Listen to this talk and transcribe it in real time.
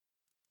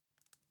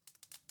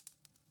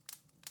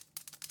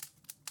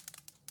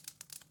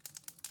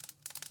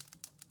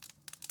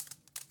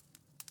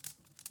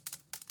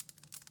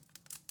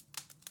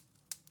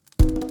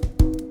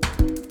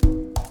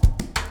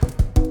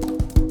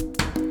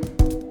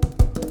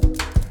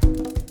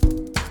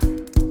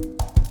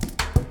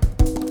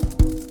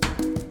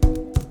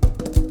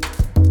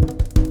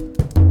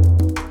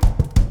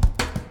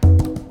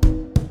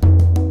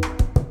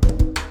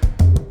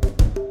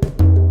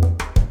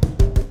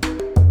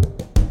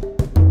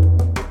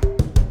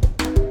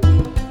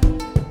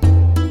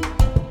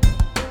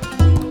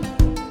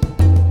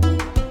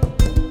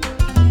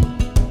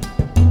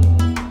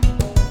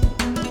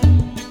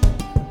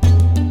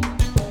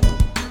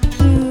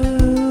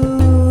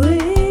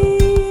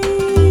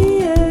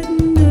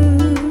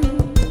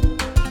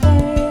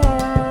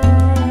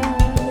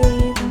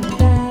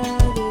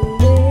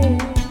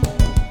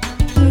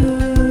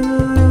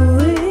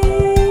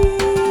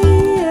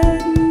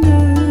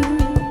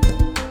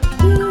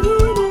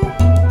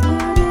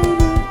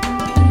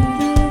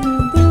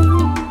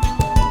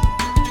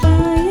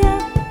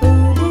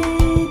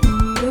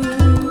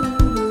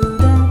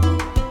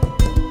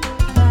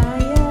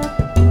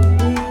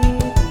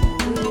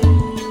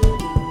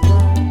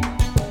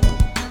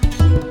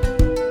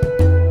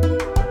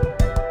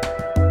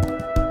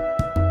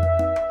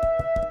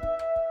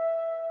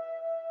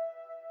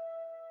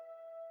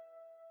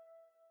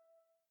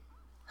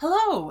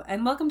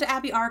and welcome to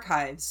Abbey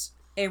Archives,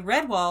 a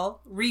Redwall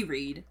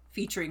reread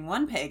featuring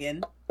one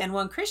pagan and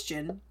one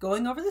Christian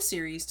going over the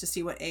series to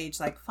see what aged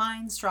like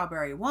fine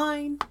strawberry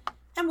wine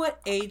and what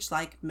aged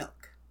like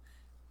milk.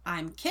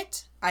 I'm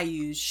Kit. I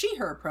use she,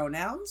 her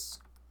pronouns.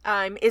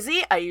 I'm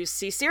Izzy. I use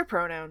she/her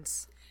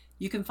pronouns.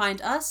 You can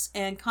find us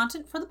and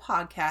content for the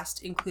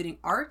podcast, including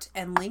art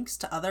and links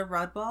to other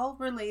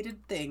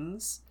Redwall-related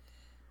things,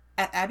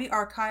 at Abbey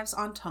Archives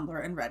on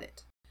Tumblr and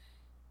Reddit.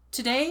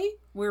 Today,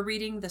 we're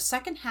reading the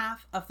second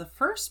half of the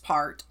first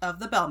part of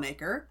The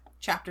Bellmaker,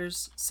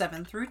 chapters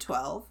 7 through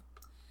 12.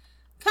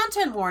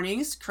 Content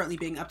warnings, currently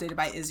being updated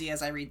by Izzy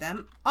as I read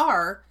them,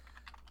 are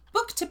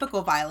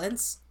book-typical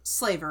violence,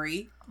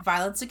 slavery,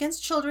 violence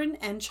against children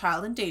and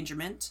child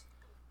endangerment,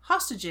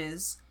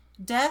 hostages,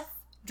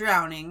 death,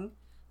 drowning,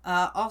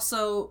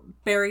 also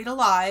buried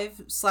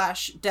alive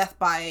 / death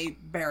by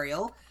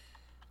burial,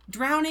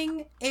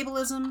 drowning,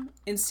 ableism,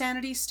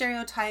 insanity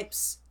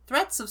stereotypes,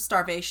 threats of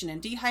starvation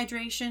and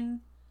dehydration,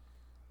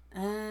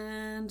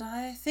 and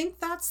I think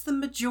that's the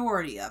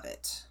majority of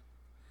it.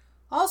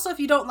 Also, if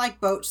you don't like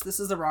boats, this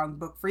is the wrong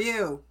book for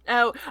you.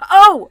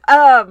 Oh!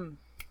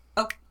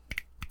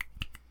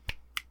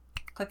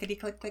 Clickety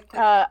click click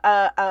click.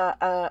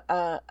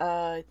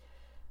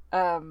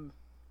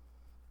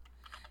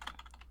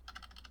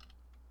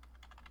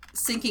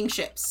 Sinking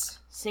ships.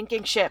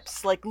 Sinking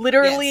ships. Like,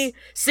 literally Yes.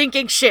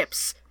 sinking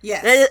ships.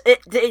 Yes.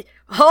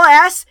 Whole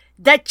ass,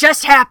 that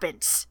just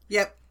happens.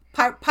 Yep.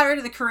 Pirate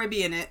of the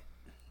Caribbean it.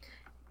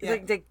 Yeah.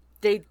 Like,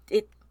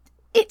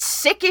 it's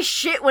sick as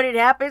shit when it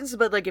happens,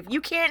 but, like, if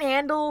you can't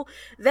handle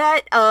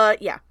that,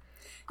 yeah.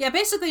 Yeah,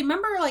 basically,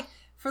 remember, like,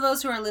 for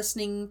those who are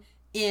listening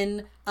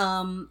in,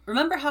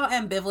 remember how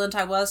ambivalent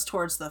I was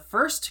towards the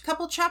first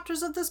couple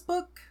chapters of this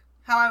book?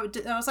 How I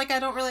was like, I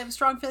don't really have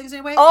strong feelings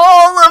anyway?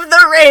 All of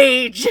the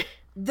rage!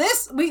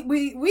 This,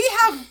 we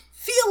have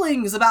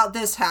feelings about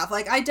this half.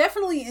 Like, I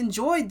definitely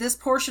enjoyed this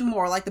portion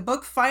more. Like, the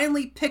book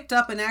finally picked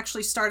up and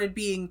actually started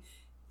being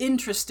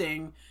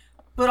interesting.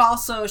 But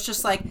also, it's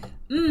just like,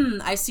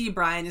 I see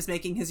Brian is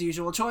making his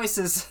usual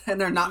choices,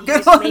 and they're not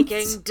good ones. He's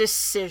making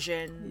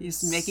decisions.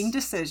 He's making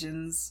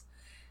decisions.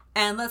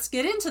 And let's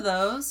get into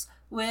those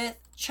with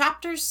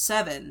Chapter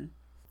 7.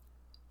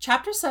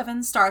 Chapter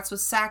 7 starts with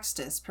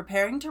Saxtus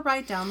preparing to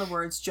write down the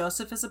words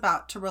Joseph is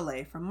about to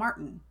relay from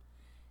Martin.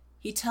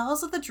 He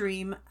tells of the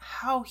dream,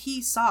 how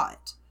he saw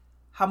it,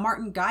 how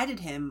Martin guided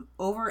him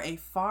over a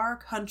far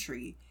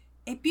country,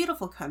 a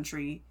beautiful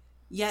country,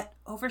 yet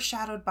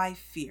overshadowed by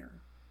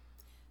fear.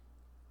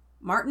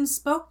 Martin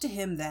spoke to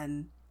him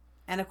then,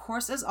 and of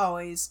course, as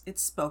always,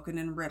 it's spoken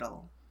in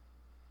riddle.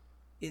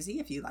 Izzy,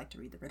 if you'd like to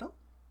read the riddle.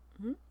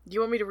 Do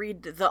you want me to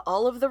read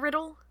all of the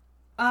riddle?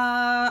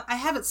 I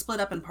have it split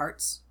up in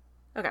parts.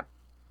 Okay.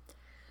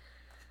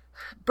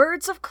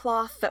 Birds of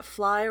cloth that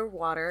fly o'er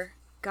water,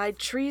 guide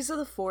trees of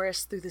the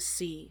forest through the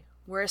sea.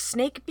 Where a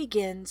snake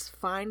begins,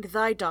 find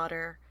thy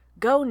daughter.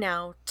 Go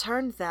now,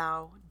 turn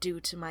thou, do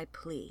to my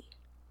plea.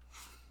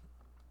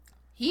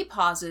 He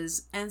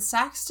pauses, and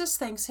Saxtus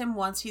thanks him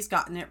once he's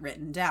gotten it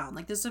written down.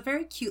 Like, there's a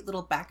very cute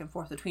little back and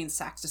forth between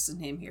Saxtus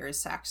and him here, as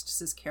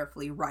Saxtus is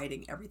carefully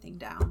writing everything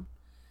down.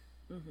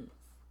 Mm-hmm.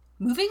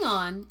 Moving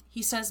on,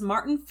 he says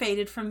Martin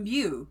faded from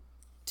view,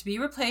 to be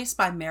replaced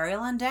by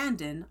Mariel and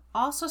Dandon,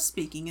 also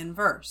speaking in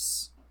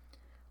verse.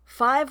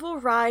 5 will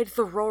ride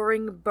the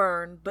roaring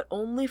burn, but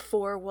only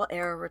 4 will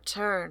e'er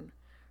return.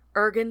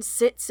 Ergen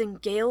sits in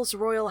Gale's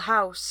royal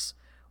house.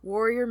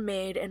 Warrior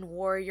maid and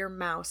warrior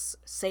mouse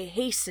say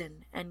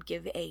hasten and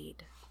give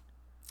aid.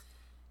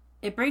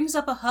 It brings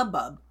up a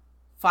hubbub.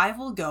 5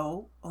 will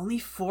go, only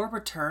 4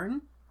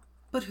 return?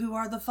 But who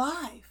are the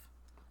 5?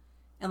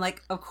 And,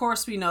 like, of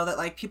course we know that,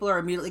 like, people are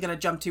immediately going to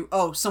jump to,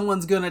 oh,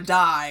 someone's going to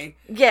die.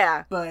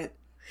 Yeah. But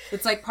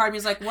it's like, part of me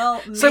is like,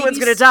 well, maybe... Someone's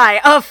going to die.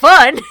 Oh,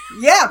 fun!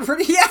 Yeah,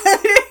 yeah.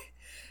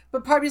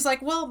 But part of me is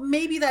like, well,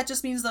 maybe that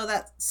just means, though,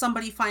 that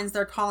somebody finds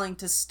their calling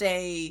to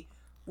stay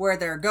where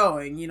they're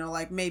going. You know,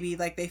 like, maybe,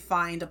 like, they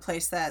find a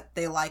place that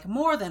they like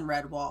more than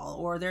Redwall,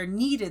 or they're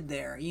needed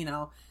there, you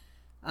know?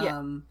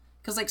 Yeah.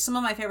 Because, like, some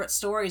of my favorite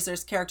stories,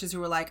 there's characters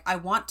who are like, I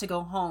want to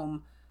go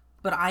home,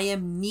 but I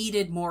am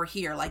needed more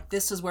here. Like,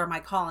 this is where my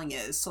calling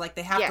is. So, like,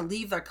 they have to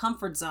leave their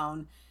comfort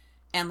zone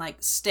and, like,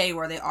 stay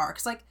where they are.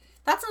 Because, like,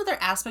 that's another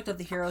aspect of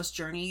the hero's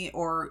journey,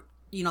 or,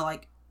 you know,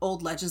 like,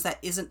 old legends that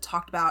isn't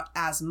talked about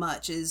as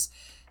much, is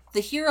the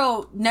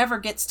hero never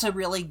gets to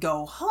really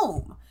go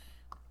home.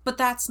 But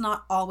that's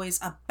not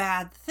always a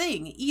bad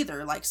thing,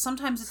 either. Like,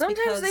 sometimes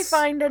because they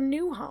find a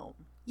new home.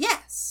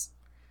 Yes.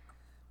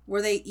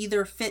 Where they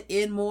either fit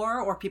in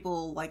more, or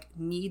people, like,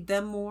 need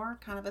them more,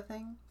 kind of a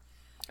thing.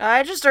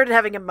 I just started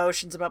having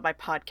emotions about my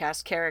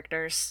podcast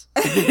characters.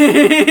 When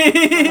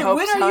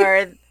Hope's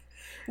hard.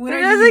 When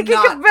I'm are you thinking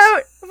not...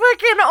 about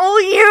fucking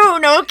old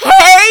Yoon,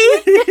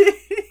 okay?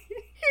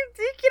 I'm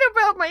thinking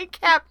about my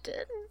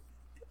captain.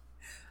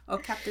 Oh,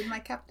 Captain, my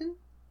captain?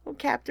 Oh,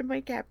 Captain,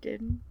 my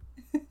captain.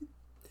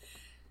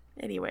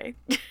 Anyway.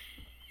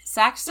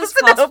 Saxtus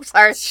The hopes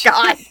are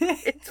shot.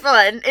 It's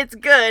fun. It's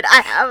good.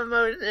 I have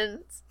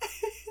emotions.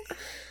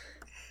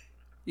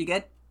 You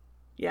good?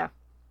 Yeah.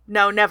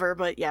 No, never,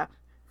 but yeah.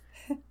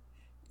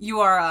 You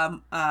are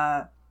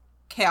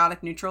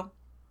chaotic neutral.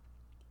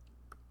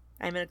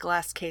 I'm in a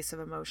glass case of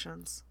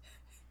emotions.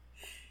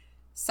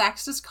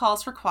 Saxtus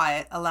calls for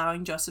quiet,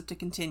 allowing Joseph to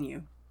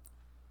continue.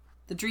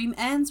 The dream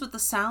ends with the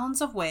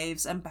sounds of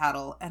waves and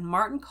battle, and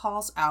Martin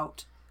calls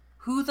out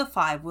who the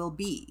 5 will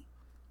be.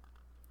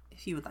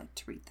 If you would like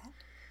to read that.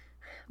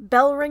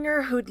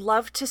 Bellringer who'd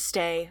love to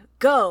stay,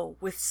 go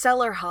with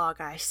cellar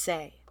hog, I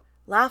say.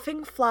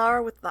 Laughing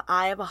flower with the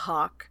eye of a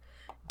hawk,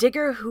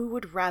 digger who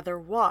would rather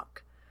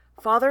walk.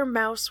 Father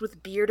mouse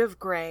with beard of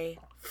gray,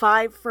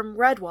 5 from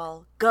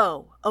Redwall,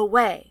 go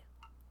away.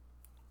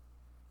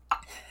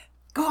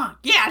 Go on,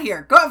 get out of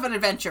here. Go have an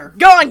adventure.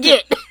 Go on,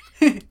 get!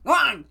 Go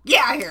on,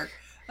 get out of here.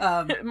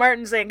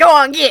 Martin saying, go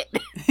on, get!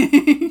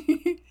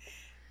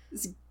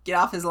 Get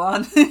off his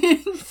lawn.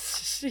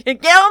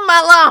 Get on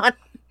my lawn!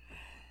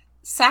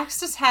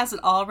 Saxtus has it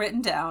all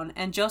written down,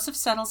 and Joseph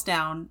settles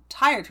down,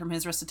 tired from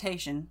his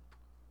recitation.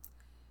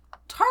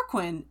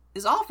 Tarquin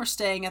is all for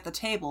staying at the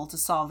table to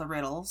solve the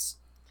riddles.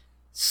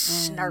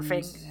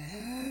 Snarfing.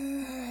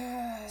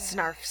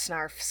 Snarf,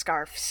 snarf,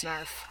 scarf,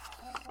 snarf.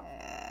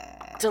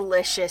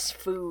 Delicious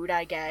food,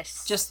 I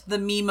guess. Just the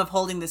meme of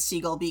holding the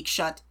seagull beak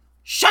shut.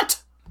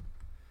 Shut!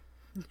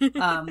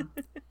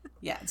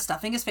 Yeah,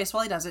 stuffing his face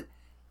while he does it.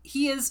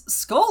 He is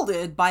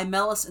scolded by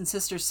Melis and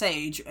Sister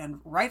Sage, and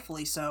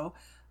rightfully so,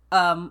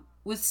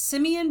 with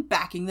Simeon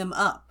backing them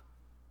up.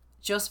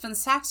 Joseph and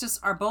Saxtus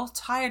are both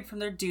tired from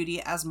their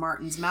duty as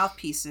Martin's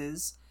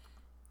mouthpieces,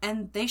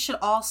 and they should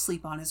all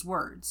sleep on his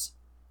words.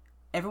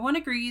 Everyone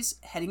agrees,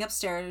 heading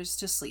upstairs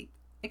to sleep,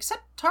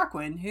 except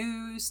Tarquin,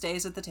 who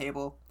stays at the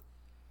table.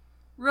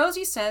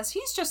 Rosie says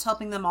he's just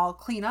helping them all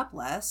clean up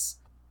less,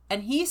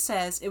 and he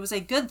says it was a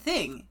good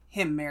thing,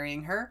 him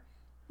marrying her.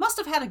 Must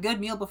have had a good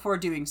meal before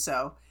doing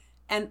so.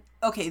 And,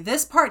 okay,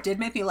 this part did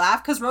make me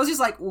laugh, because Rosie's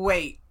like,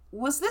 wait,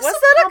 was that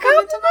a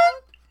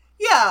compliment?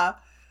 Yeah.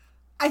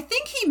 I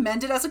think he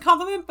meant it as a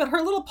compliment, but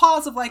her little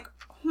pause of like,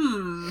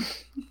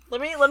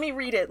 Let me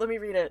read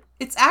it.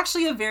 It's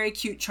actually a very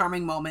cute,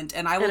 charming moment,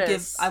 and I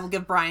will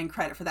give Brian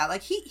credit for that.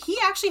 Like he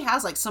actually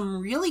has like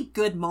some really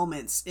good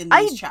moments in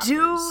these chapters. I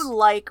do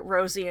like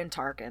Rosie and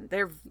Tarquin.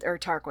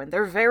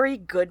 They're very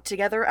good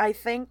together, I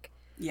think.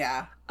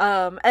 Yeah.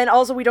 And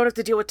also we don't have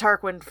to deal with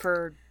Tarquin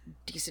for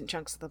decent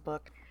chunks of the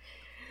book.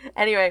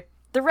 Anyway,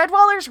 the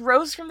Redwallers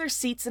rose from their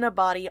seats in a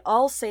body,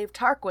 all save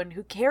Tarquin,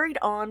 who carried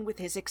on with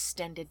his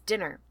extended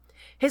dinner.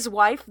 His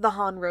wife, the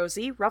Han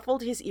Rosie,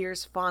 ruffled his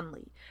ears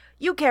fondly.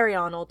 You carry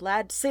on, old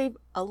lad. Save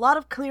a lot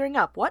of clearing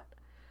up, what?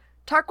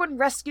 Tarquin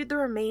rescued the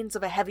remains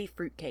of a heavy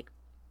fruitcake.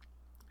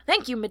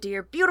 Thank you, my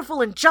dear.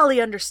 Beautiful and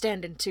jolly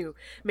understanding, too.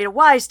 Made a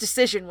wise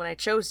decision when I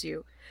chose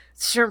you.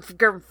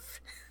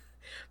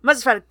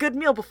 Must have had a good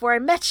meal before I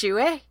met you,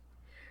 eh?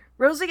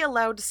 Rosie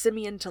allowed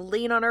Simeon to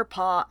lean on her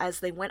paw as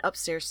they went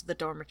upstairs to the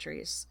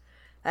dormitories.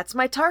 That's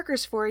my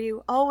Tarkers for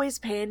you, always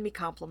paying me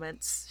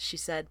compliments, she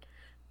said.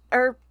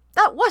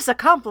 That was a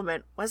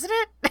compliment, wasn't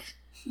it?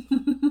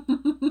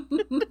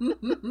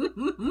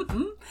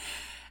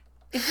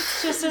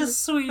 It's just a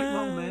sweet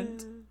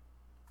moment.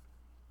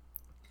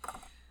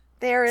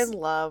 They're in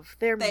love.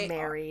 They're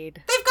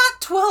married. They've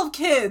got 12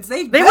 kids.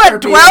 They've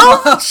got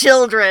 12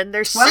 children.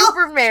 They're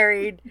super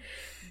married.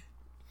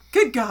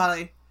 Good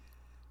golly.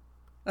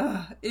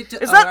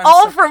 Is that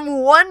all from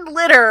one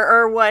litter,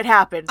 or what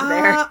happened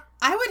there?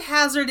 I would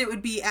hazard it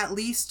would be at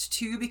least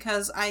 2,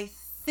 because I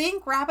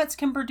think rabbits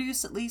can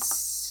produce at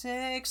least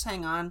 6.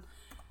 Hang on.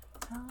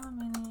 How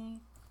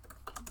many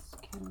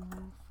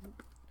can...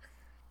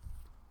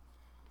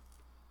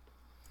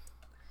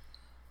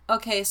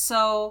 Okay,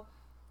 so...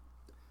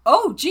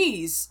 Oh,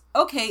 geez.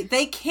 Okay,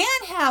 they can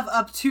have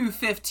up to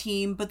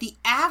 15, but the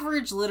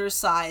average litter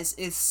size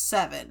is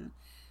 7.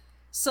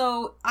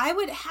 So I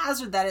would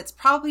hazard that it's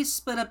probably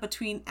split up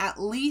between at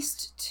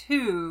least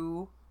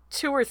 2.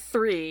 2 or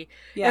 3.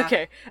 Yeah.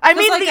 Okay. I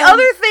mean, like, the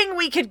other thing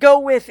we could go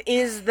with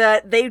is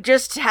that they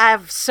just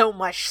have so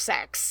much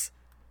sex.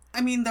 I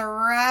mean, they're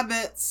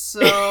rabbits,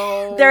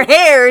 so... They're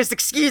hares,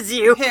 excuse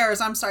you. Hares,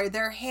 I'm sorry.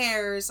 They're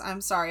hares.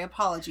 I'm sorry.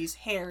 Apologies.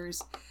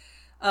 Hares.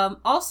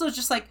 Also,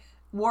 just, like,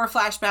 war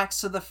flashbacks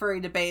to the furry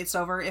debates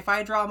over if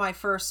I draw my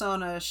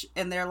fursona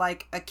and they're,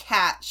 like, a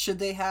cat, should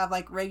they have,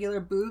 like, regular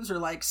boobs or,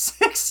 like,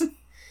 6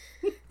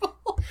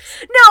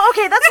 No,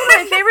 okay, that's one of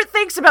my favorite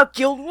things about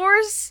Guild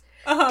Wars,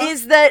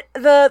 is that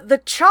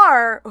the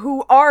Char,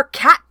 who are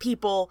cat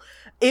people,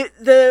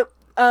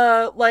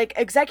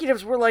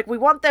 executives were like, we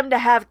want them to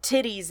have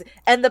titties,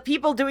 and the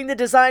people doing the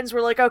designs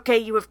were like, okay,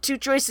 you have 2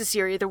 choices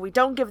here, either we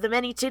don't give them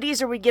any titties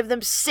or we give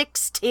them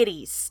 6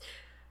 titties.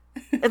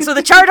 And so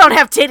the Char don't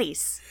have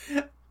titties.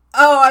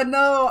 Oh, I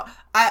know.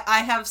 I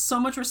have so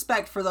much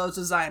respect for those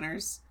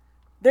designers.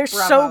 They're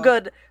so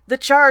good. The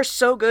Char are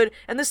so good.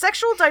 And the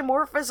sexual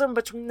dimorphism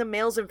between the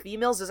males and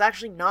females is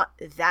actually not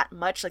that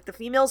much. Like, the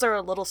females are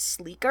a little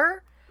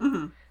sleeker.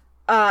 Mm-hmm.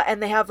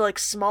 And they have, like,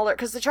 smaller...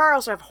 Because the Char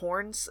also have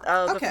horns.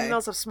 The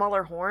females have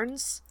smaller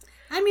horns.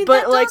 I mean,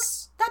 that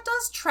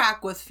does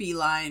track with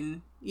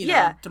feline,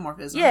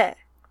 dimorphism.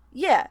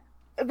 Yeah.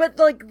 But,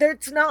 like,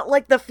 it's not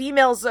like the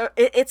females are...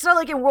 It's not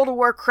like in World of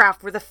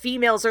Warcraft where the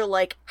females are,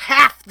 like,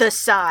 half the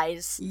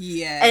size.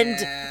 Yeah.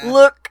 And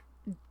look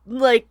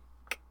like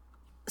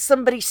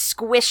somebody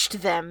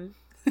squished them.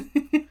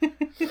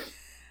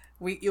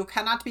 You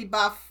cannot be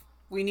buff.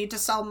 We need to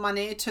sell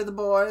money to the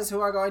boys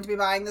who are going to be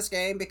buying this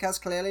game because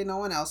clearly no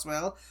one else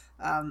will.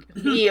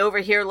 Me over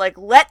here like,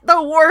 let the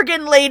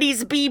Worgen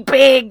ladies be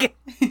big!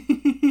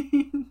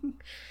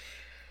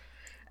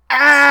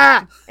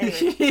 Ah!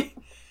 Anyway.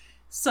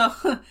 So,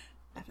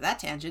 after that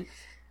tangent,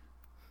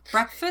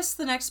 breakfast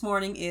the next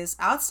morning is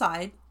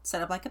outside,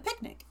 set up like a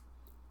picnic.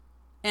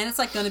 And it's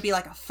like going to be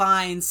like a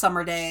fine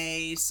summer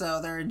day,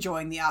 so they're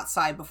enjoying the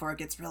outside before it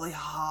gets really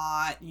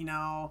hot, you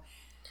know.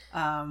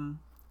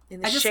 In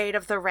the shade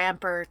of the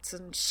ramparts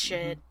and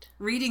shit.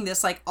 Reading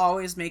this, like,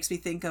 always makes me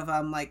think of,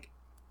 like,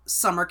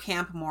 summer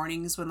camp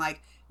mornings when,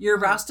 like, you're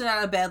rousted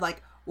out of bed,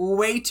 like,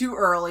 way too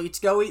early to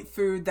go eat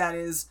food that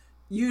is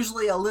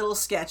usually a little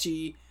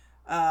sketchy,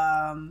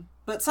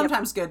 but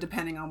sometimes good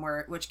depending on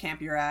which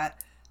camp you're at.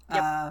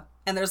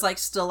 And there's, like,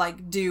 still,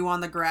 like, dew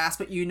on the grass,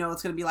 but you know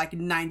it's going to be, like,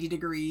 90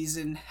 degrees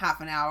in half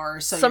an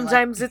hour. So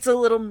sometimes it's a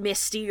little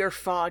misty or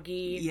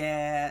foggy.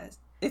 Yeah.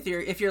 If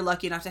you're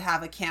lucky enough to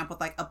have a camp with,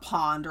 like, a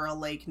pond or a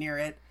lake near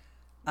it.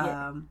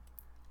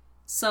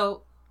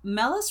 So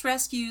Mellis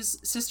rescues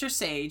Sister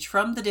Sage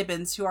from the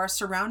Dibbins who are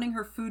surrounding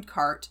her food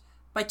cart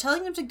by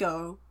telling them to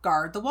go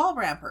guard the wall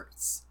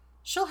ramparts.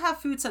 She'll have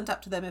food sent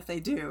up to them if they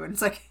do. And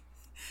it's like,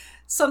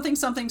 something,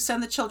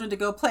 send the children to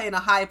go play in a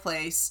high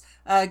place.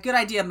 Good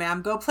idea,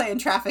 ma'am. Go play in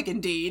traffic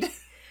indeed.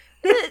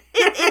 The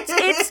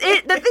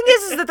thing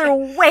is that they're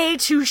way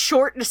too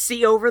short to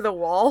see over the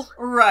wall.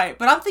 Right,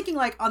 but I'm thinking,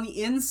 like, on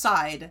the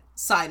inside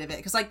side of it.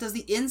 Because, like, does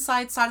the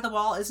inside side of the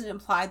wall, isn't it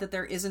implied that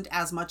there isn't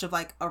as much of,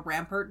 like, a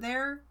rampart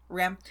there?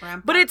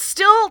 Rampart? But it's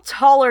still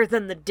taller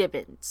than the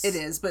Dibbins. It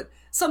is, but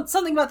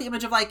something about the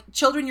image of, like,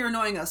 children, you're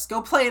annoying us.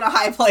 Go play in a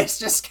high place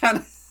just kind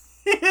of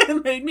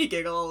it made me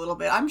giggle a little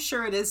bit. I'm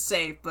sure it is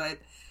safe, but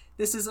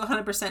this is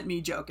 100%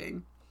 me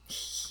joking.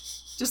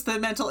 Just the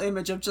mental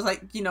image of just,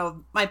 like, you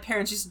know, my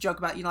parents used to joke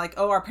about, you know, like,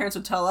 oh, our parents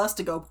would tell us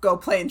to go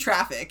play in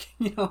traffic,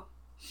 you know?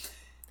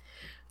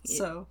 Yeah.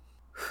 So.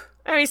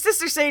 I mean,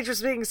 Sister Sage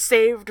was being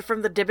saved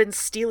from the Dibbins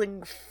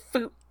stealing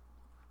fruit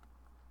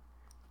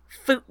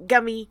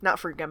gummy, not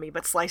fruit gummy,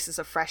 but slices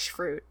of fresh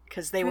fruit,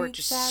 because they were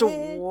just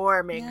salad,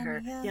 swarming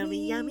her.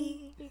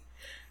 Yummy.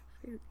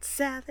 Fruit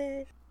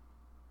salad.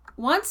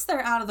 Once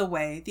they're out of the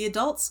way, the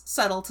adults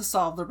settle to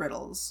solve the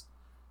riddles.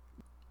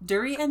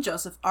 Dury and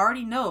Joseph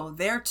already know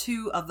they're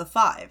 2 of the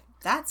 5.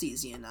 That's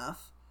easy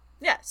enough.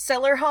 Yeah,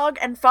 Cellar Hog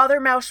and Father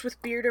Mouse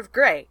with Beard of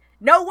Grey.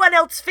 No one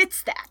else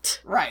fits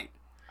that. Right.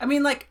 I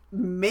mean, like,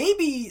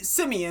 maybe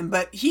Simeon,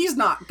 but he's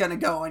not gonna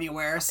go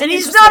anywhere. And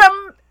he's not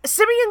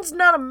Simeon's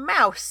not a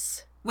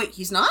mouse. Wait,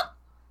 he's not?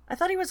 I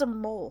thought he was a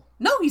mole.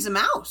 No, he's a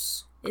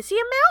mouse. Is he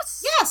a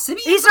mouse? Yeah,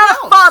 Simeon's He's not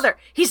a father.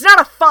 He's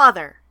not a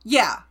father.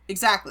 Yeah,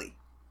 exactly.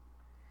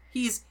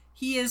 He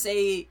is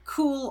a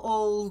cool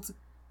old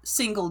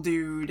single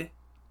dude,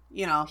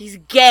 you know. He's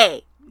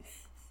gay.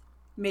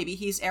 Maybe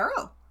he's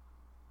Arrow.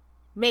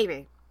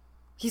 Maybe.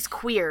 He's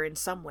queer in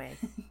some way.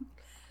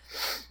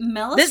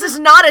 Melissa? This is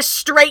not a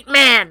straight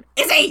man!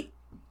 Is he?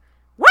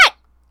 What?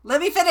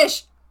 Let me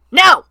finish.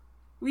 No!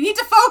 We need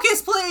to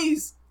focus,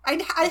 please!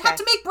 I have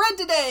to make bread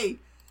today!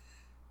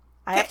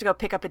 I have to go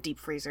pick up a deep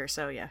freezer,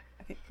 so yeah.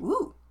 Okay.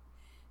 Ooh.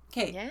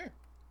 Okay. Yeah.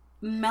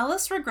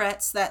 Mellis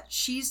regrets that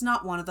she's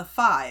not one of the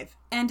 5,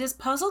 and is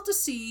puzzled to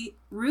see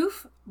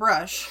Roof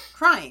Brush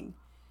crying.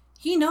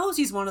 He knows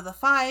he's one of the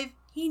 5.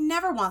 He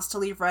never wants to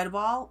leave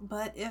Redwall,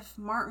 but if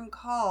Martin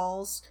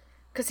calls...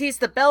 'Cause he's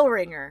the bell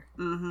ringer.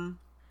 Mm-hmm.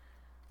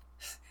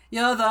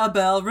 You're the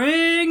bell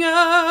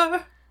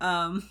ringer!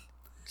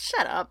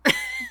 Shut up.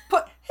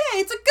 But, hey,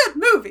 it's a good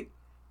movie!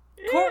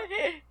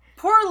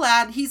 Poor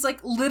lad, he's, like,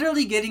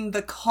 literally getting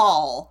the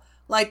call.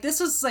 Like,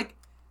 this is, like,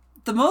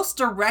 the most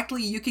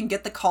directly you can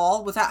get the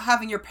call without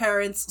having your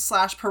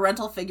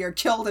parents/parental figure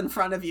killed in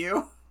front of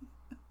you.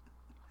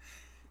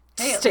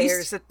 Hey,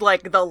 stares at,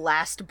 like, the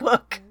last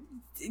book.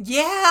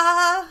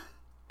 Yeah.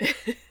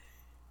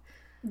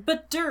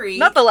 But Dury...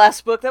 Not the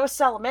last book, that was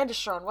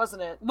Salamandastron,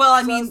 wasn't it? Well,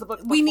 I mean,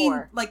 we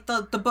mean, like,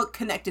 the book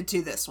connected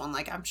to this one.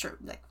 Like, I'm sure,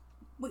 like,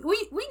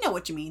 we know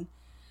what you mean.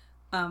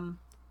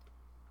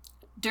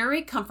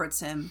 Dury comforts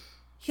him.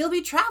 He'll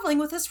be traveling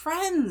with his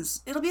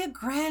friends. It'll be a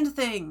grand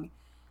thing.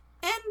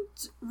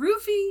 And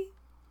Roof,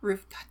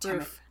 God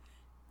damn it.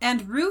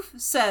 And Roof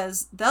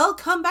says they'll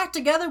come back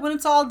together when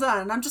it's all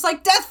done. And I'm just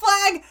like, death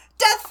flag!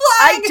 Death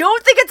flag! I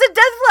don't think it's a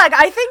death flag.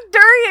 I think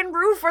Dury and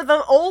Roof are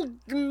the old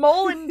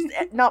mole and...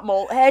 not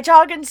mole.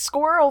 Hedgehog and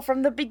squirrel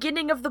from the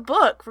beginning of the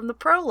book, from the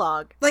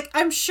prologue. Like,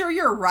 I'm sure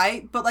you're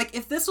right, but, like,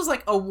 if this was,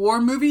 like, a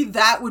war movie,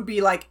 that would be,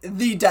 like,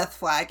 the death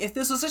flag. If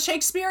this was a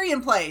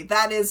Shakespearean play,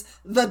 that is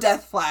the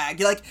death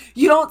flag. Like,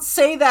 you don't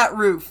say that,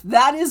 Roof.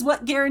 That is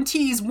what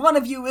guarantees one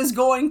of you is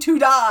going to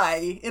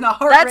die in a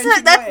heart-wrenching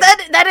way.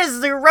 That is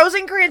the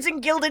Rosencrantz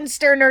and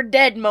Guildenstern are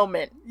dead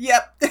moment.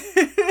 Yep.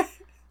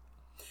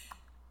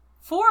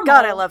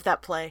 God, I love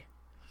that play.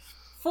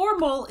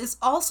 Four-Mole is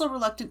also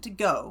reluctant to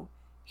go.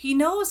 He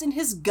knows in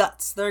his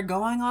guts they're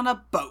going on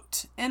a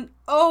boat, and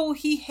oh,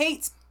 he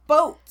hates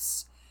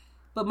boats.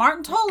 But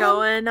Martin told him...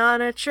 Going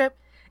on a trip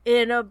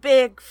in a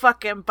big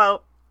fucking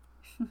boat.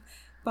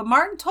 But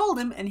Martin told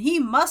him, and he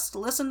must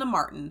listen to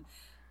Martin.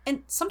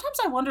 And sometimes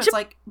I wonder, it's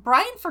like,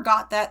 Brian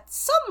forgot that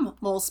some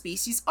mole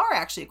species are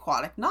actually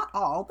aquatic. Not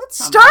all, but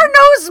some.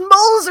 Star-nosed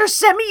moles are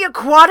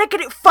semi-aquatic,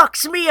 and it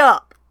fucks me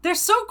up. They're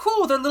so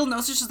cool. Their little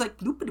noses just like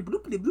bloopity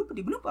bloopity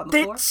bloopity bloop on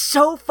the floor. It's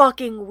so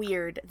fucking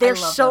weird. They're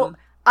so...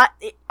 them.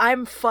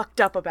 I'm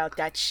fucked up about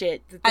that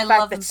shit. The I fact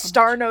love that them so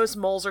star-nosed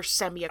moles are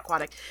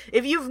semi-aquatic.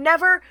 If you've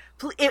never...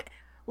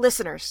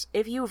 Listeners,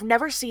 if you've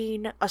never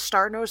seen a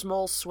star-nosed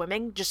mole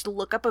swimming, just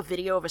look up a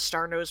video of a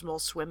star-nosed mole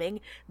swimming.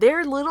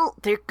 They're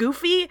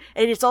goofy,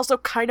 and it's also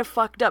kind of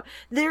fucked up.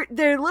 Their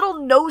little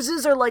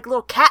noses are like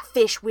little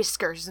catfish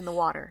whiskers in the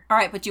water. All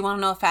right, but do you want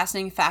to know a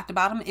fascinating fact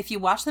about them? If you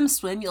watch them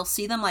swim, you'll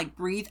see them like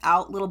breathe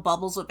out little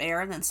bubbles of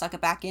air and then suck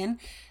it back in.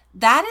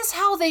 That is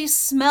how they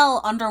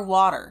smell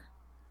underwater.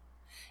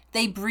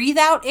 They breathe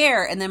out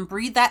air and then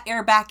breathe that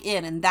air back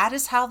in, and that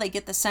is how they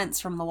get the scents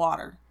from the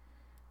water.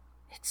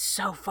 It's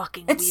so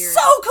fucking weird. It's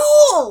so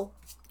cool!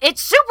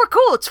 It's super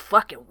cool. It's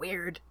fucking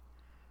weird.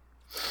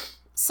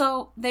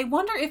 So, they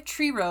wonder if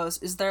Tree Rose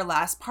is their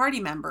last party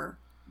member.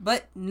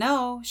 But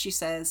no, she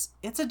says,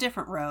 it's a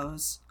different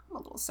Rose. I'm a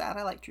little sad.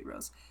 I like Tree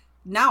Rose.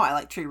 Now I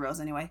like Tree Rose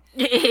anyway.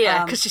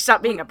 Yeah, because she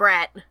stopped being a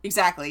brat.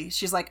 Exactly.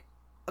 She's like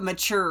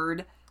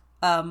matured.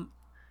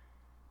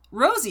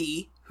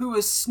 Rosie, who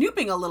was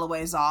snooping a little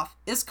ways off,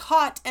 is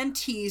caught and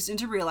teased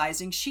into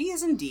realizing she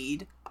is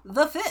indeed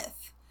the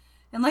fifth.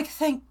 And like,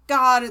 thank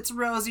God it's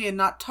Rosie and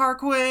not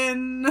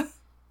Tarquin.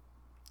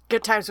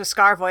 Good times with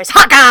Scar voice.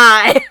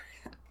 Hawkeye! I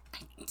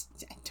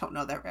don't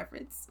know that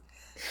reference.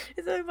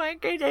 It's like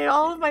Minecraft.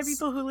 All of my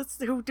people who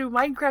do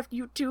Minecraft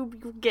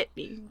YouTube, you get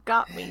me.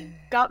 Got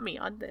me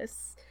on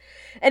this.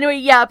 Anyway,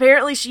 yeah,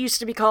 apparently she used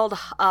to be called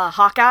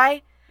Hawkeye.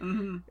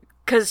 Mm-hmm.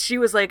 Because she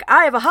was like,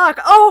 I have a hawk.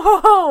 Oh,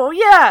 ho, ho,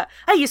 yeah.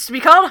 I used to be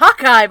called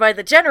Hawkeye by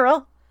the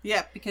general.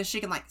 Yeah, because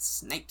she can, like,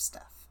 snipe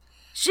stuff.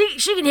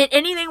 She can hit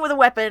anything with a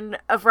weapon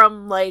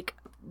from, like,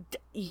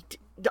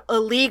 a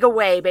league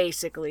away,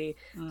 basically.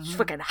 Mm-hmm. She's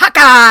fucking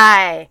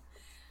Hawkeye!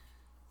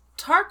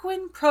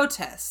 Tarquin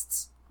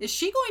protests. Is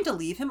she going to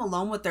leave him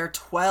alone with their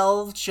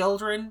 12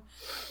 children?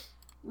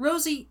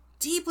 Rosie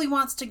deeply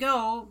wants to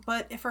go,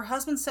 but if her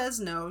husband says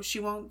no, she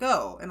won't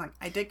go. And, like,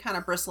 I did kind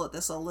of bristle at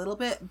this a little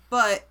bit,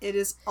 but it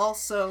is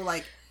also,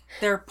 like,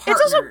 they're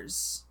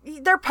partners.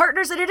 They're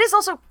partners, and it is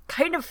also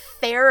kind of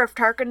fair of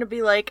Tarquin to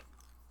be like,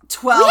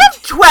 12. We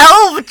have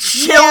 12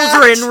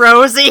 children, yeah.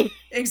 Rosie.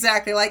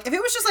 Exactly. Like, if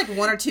it was just, like,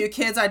 1 or 2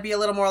 kids, I'd be a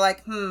little more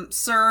like,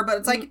 sir. But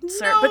it's like,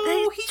 sir. No, but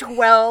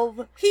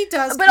 12. He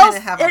does kind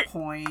of have a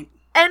point.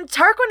 And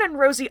Tarquin and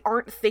Rosie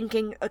aren't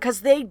thinking,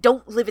 because they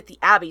don't live at the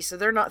Abbey, so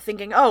they're not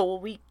thinking, oh, well,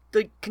 we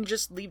can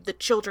just leave the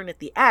children at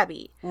the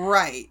Abbey.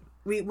 Right.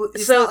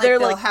 It's so not like they're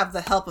they'll like, have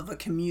the help of a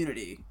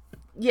community.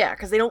 Yeah,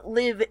 because they don't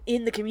live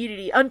in the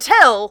community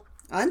until,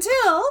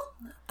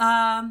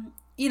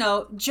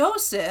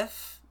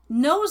 Joseph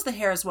knows the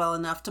Hares well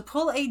enough to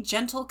pull a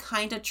gentle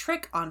kind of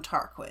trick on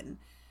Tarquin.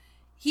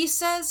 He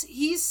says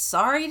he's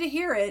sorry to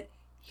hear it.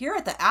 Here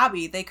at the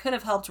Abbey, they could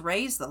have helped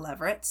raise the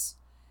Leverets,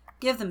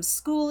 give them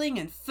schooling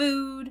and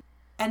food,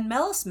 and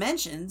Mellis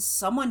mentions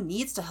someone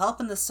needs to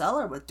help in the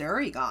cellar with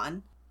Dury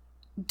gone.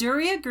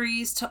 Dury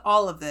agrees to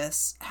all of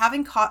this,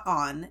 having caught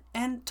on,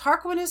 and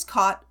Tarquin is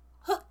caught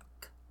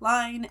hook,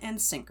 line,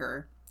 and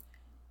sinker.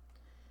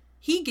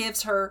 He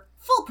gives her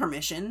full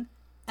permission,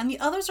 and the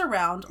others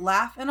around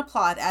laugh and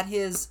applaud at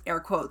his, air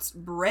quotes,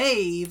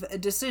 brave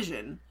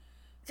decision.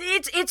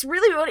 It's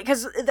really funny,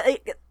 because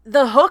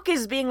the hook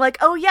is being like,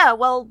 oh yeah,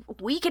 well,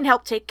 we can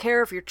help take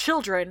care of your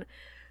children.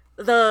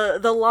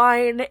 The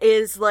line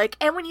is like,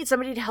 and we need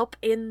somebody to help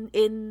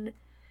in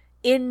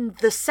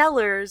the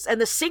cellars,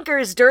 and the sinker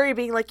is Dury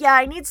being like, yeah,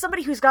 I need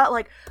somebody who's got,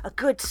 like, a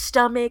good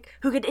stomach,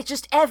 who could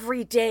just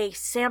every day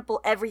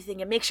sample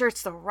everything and make sure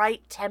it's the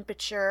right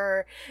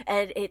temperature,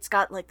 and it's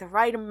got, like, the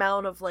right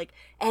amount of, like,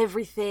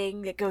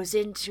 everything that goes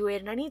into it,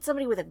 and I need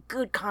somebody with a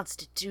good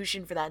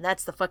constitution for that, and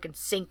that's the fucking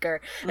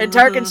sinker. And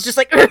Tarquin's just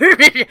like, who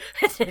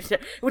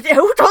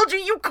told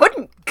you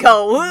couldn't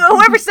go?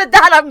 Whoever said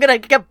that, I'm gonna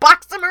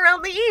box him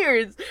around the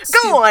ears.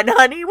 Go on,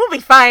 honey, we'll be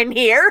fine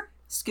here.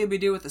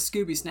 Scooby-Doo with a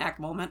Scooby snack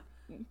moment.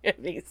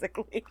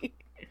 Basically.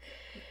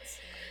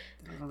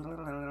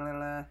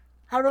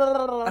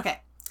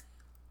 Okay.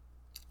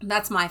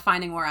 That's my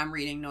finding where I'm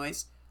reading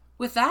noise.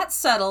 With that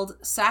settled,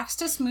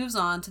 Saxtus moves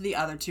on to the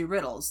other 2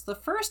 riddles. The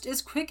first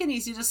is quick and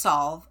easy to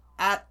solve,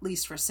 at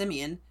least for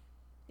Simeon.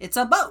 It's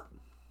a boat.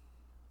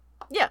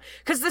 Yeah,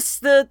 because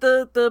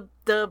the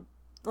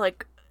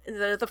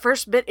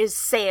first bit is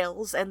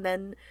sails, and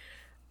then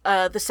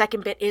the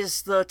second bit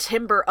is the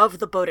timber of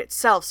the boat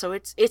itself, so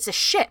it's a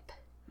ship.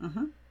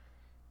 Mm-hmm.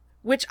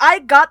 Which I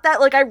got that,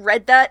 like, I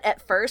read that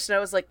at first, and I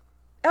was like,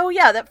 oh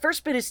yeah, that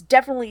first bit is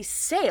definitely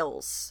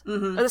sails.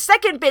 Mm-hmm. The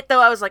second bit,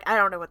 though, I was like, I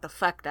don't know what the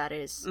fuck that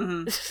is.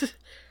 Mm-hmm.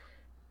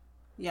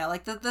 Yeah,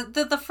 like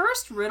the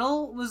first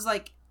riddle was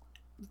like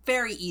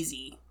very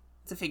easy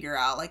to figure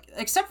out. Like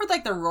except for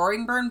like the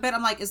Roaring Burn bit,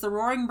 I'm like, is the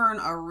Roaring Burn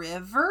a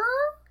river?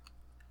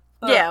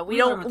 But yeah, we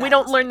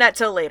don't learn that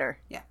till later.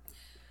 Yeah.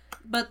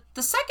 But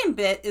the second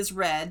bit is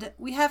red.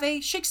 We have a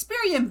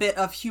Shakespearean bit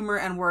of humor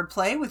and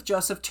wordplay with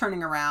Joseph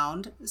turning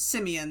around.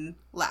 Simeon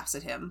laughs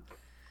at him.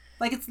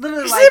 Like, it's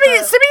literally like...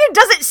 Simeon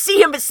doesn't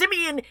see him, but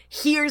Simeon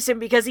hears him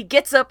because he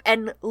gets up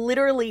and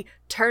literally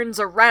turns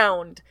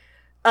around.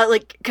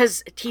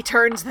 Because he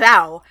turns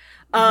thou.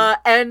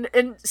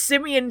 And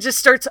Simeon just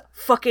starts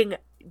fucking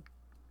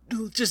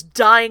just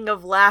dying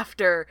of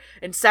laughter,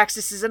 and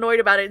Saxtus is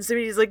annoyed about it, and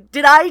Simeon's like,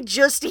 did I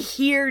just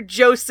hear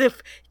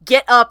Joseph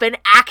get up and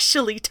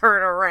actually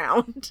turn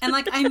around? And,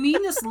 like, I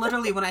mean this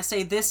literally when I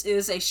say this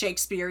is a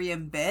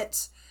Shakespearean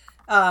bit.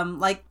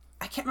 Like,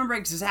 I can't remember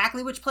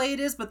exactly which play it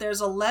is, but there's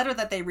a letter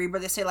that they read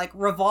where they say, like,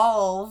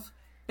 revolve,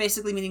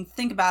 basically meaning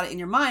think about it in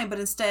your mind, but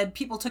instead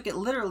people took it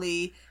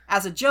literally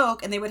as a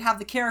joke, and they would have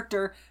the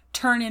character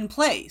turn in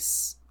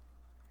place.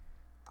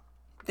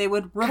 They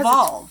would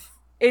revolve.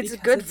 It's a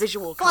good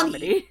visual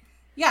comedy.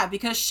 Yeah,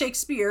 because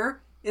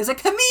Shakespeare is a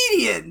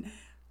comedian.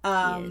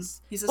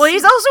 He's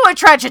also a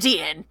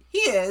tragedian. He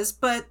is,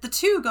 but the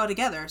two go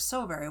together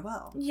so very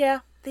well. Yeah,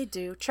 they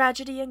do.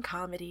 Tragedy and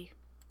comedy.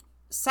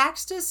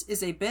 Saxtus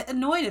is a bit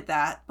annoyed at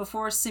that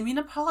before Simeon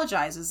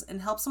apologizes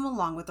and helps him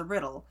along with the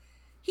riddle.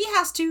 He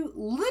has to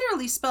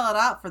literally spell it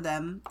out for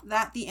them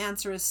that the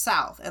answer is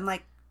south. And,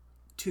 like,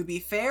 to be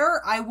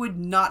fair, I would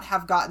not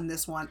have gotten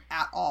this one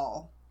at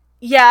all.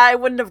 Yeah, I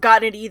wouldn't have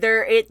gotten it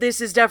either.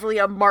 This is definitely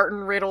a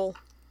Martin riddle.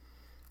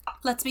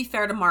 Let's be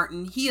fair to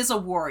Martin. He is a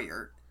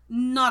warrior,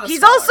 not a He's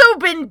scholar. also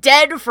been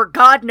dead for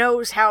God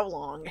knows how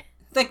long.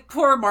 Like,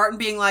 poor Martin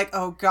being like,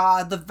 oh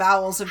god, the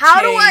vowels have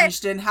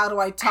changed, and how do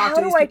I talk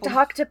to these people? How do I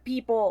talk to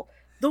people?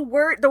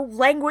 The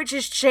language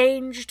has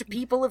changed,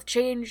 people have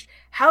changed.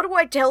 How do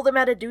I tell them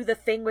how to do the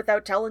thing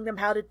without telling them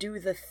how to do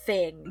the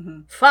thing? Mm-hmm.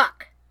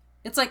 Fuck.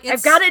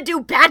 I've got to do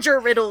badger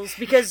riddles,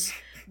 because...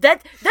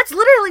 That's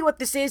literally what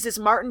this is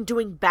Martin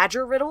doing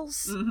badger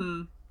riddles.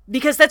 Mm-hmm.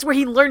 Because that's where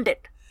he learned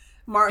it.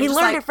 He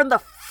learned it from the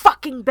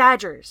fucking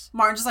badgers.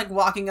 Martin just, like,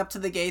 walking up to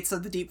the gates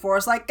of the deep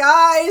forest, like,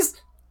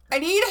 guys, I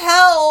need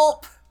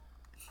help!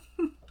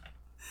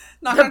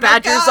 The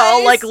badgers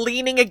all, like,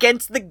 leaning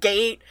against the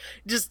gate,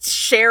 just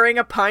sharing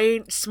a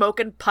pint,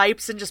 smoking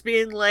pipes, and just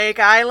being like,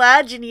 "Aye,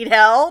 lad, you need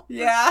help?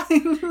 Yeah.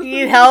 You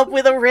need help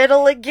with a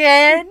riddle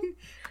again?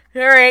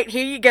 Alright,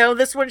 here you go.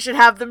 This one should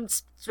have them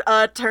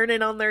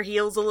turning on their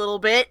heels a little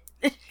bit."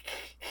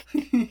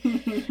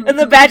 And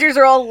the badgers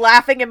are all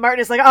laughing, and Martin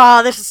is like,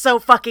 "Oh, this is so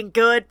fucking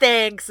good,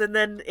 thanks." And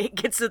then it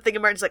gets to the thing,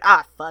 and Martin's like,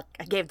 "Ah, fuck,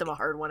 I gave them a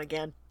hard one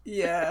again."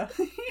 Yeah.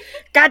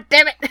 God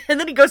damn it. And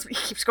then he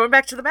keeps going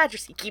back to the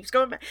badgers. He keeps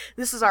going back.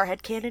 This is our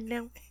headcanon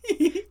now.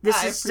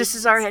 This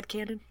is our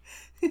headcanon.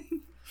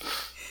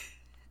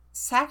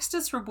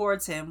 Saxtus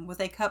rewards him with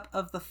a cup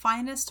of the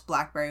finest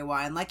blackberry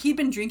wine. Like, he'd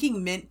been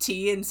drinking mint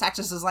tea, and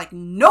Saxtus is like,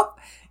 nope,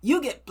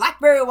 you get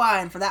blackberry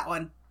wine for that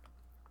one.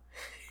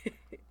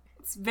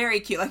 It's very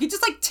cute. Like, he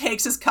just, like,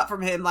 takes his cup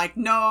from him, like,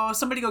 no,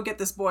 somebody go get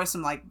this boy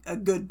some, like, a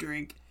good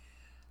drink.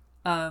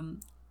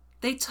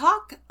 They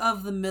talk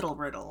of the middle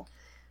riddle,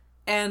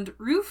 and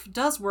Roof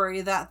does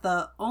worry that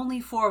the only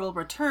 4 will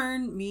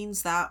return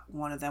means that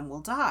one of them will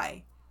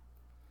die.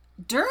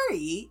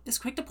 Dury is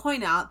quick to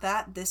point out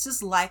that this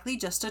is likely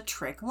just a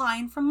trick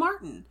line from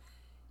Martin.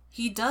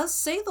 He does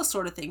say those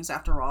sort of things,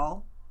 after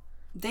all.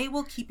 They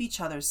will keep each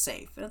other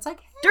safe. And it's like,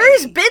 hey.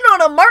 Dury's been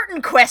on a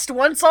Martin quest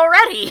once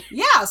already.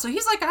 Yeah, so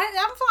he's like, I'm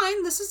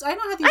fine. I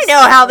know how these... I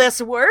know how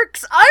this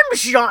works. I'm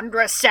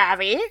genre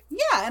savvy.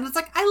 Yeah, and it's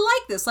like, I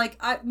like this.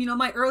 Like,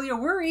 my earlier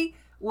worry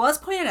was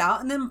pointed out,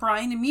 and then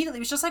Brian immediately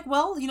was just like,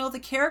 well, the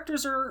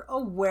characters are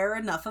aware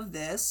enough of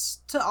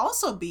this to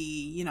also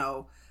be,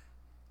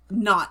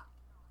 not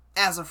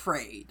as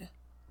afraid.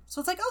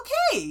 So it's like,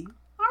 okay,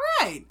 all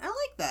right, I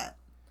like that.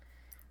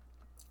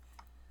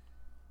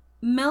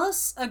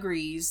 Melis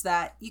agrees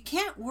that you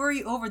can't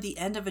worry over the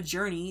end of a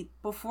journey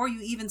before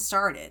you even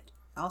start it.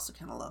 I also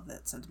kind of love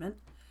that sentiment.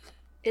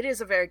 It is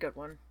a very good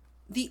one.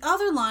 The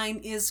other line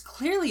is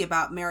clearly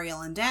about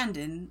Mariel and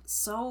Dandon,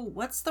 so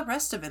what's the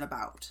rest of it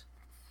about?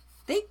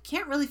 They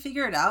can't really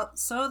figure it out,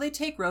 so they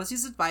take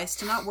Rosie's advice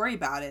to not worry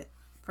about it.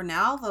 For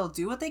now, they'll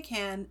do what they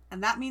can,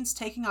 and that means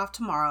taking off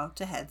tomorrow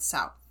to head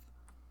south.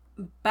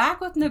 Back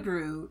with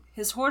Nagru,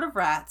 his horde of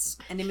rats,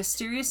 and a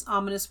mysterious,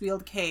 ominous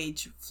wheeled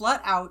cage flood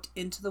out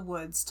into the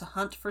woods to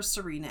hunt for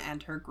Serena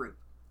and her group.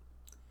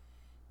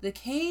 The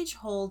cage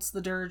holds the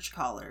dirge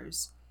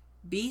callers,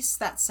 beasts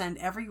that send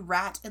every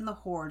rat in the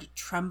horde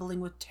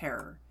trembling with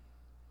terror.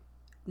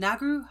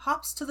 Nagru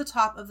hops to the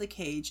top of the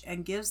cage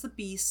and gives the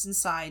beasts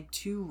inside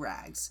 2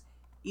 rags,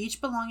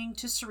 each belonging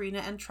to Serena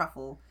and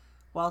Truffle,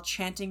 while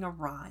chanting a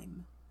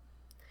rhyme.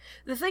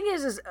 The thing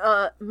is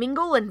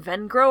Mingle and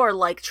Vengro are,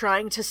 like,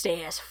 trying to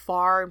stay as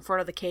far in front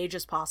of the cage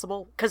as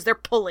possible, because they're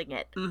pulling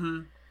it.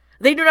 Mm-hmm.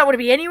 They do not want to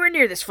be anywhere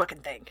near this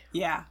fucking thing.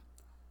 Yeah.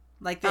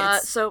 Like,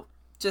 it's so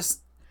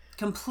just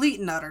complete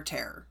and utter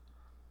terror.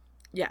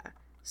 Yeah.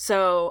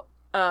 So,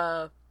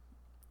 The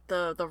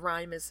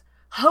rhyme is,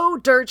 "Ho,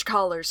 dirge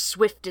collars,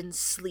 swift and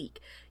sleek,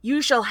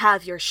 you shall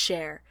have your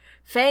share.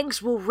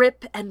 Fangs will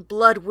rip and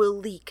blood will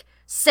leak.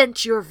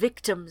 Scent your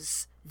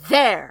victims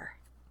there."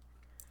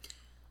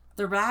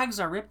 The rags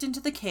are ripped into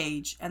the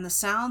cage, and the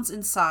sounds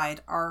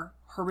inside are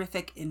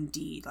horrific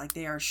indeed. Like,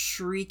 they are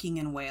shrieking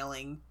and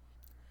wailing.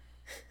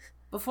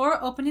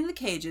 Before opening the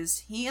cages,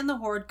 he and the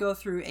Horde go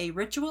through a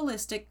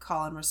ritualistic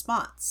call and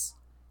response.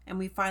 And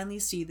we finally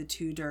see the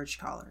 2 dirge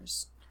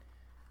collars.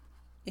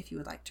 If you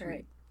would like to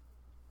read.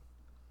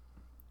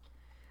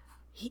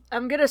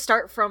 I'm gonna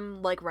start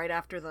from, like, right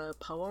after the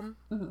poem.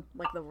 Mm-hmm.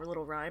 Like, the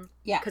little rhyme.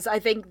 Yeah. Because I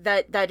think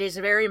that is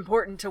very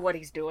important to what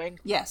he's doing.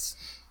 Yes.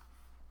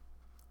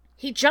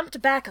 He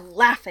jumped back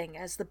laughing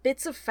as the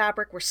bits of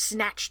fabric were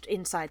snatched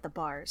inside the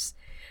bars.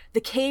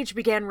 The cage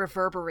began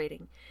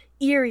reverberating.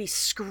 Eerie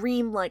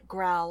scream-like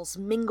growls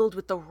mingled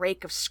with the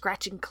rake of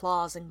scratching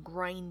claws and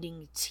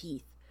grinding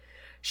teeth.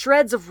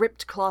 Shreds of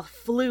ripped cloth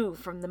flew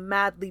from the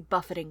madly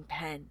buffeting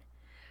pen.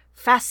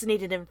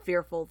 Fascinated and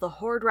fearful, the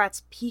Horde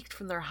rats peeked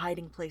from their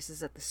hiding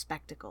places at the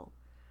spectacle.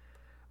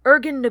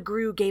 Ergen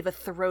Nagru gave a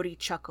throaty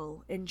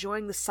chuckle,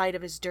 enjoying the sight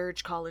of his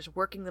dirge collars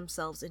working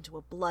themselves into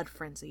a blood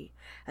frenzy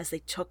as they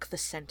took the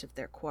scent of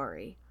their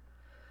quarry.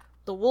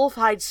 The wolf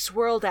hide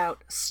swirled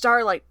out,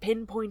 starlight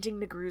pinpointing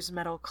Nagru's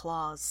metal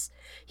claws.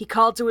 He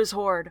called to his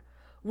horde,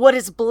 "What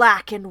is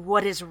black and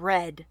what is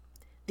red?"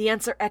 The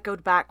answer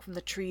echoed back from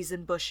the trees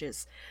and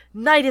bushes,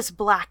 "Night is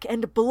black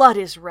and blood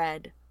is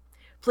red."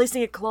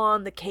 Placing a claw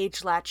on the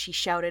cage latch, he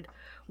shouted,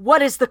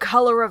 "What is the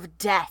color of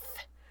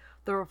death?"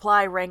 The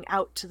reply rang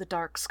out to the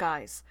dark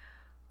skies.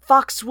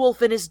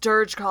 "Foxwolf and his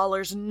dirge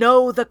collars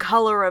know the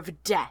color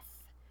of death."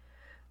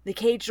 The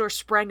cage door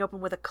sprang open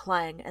with a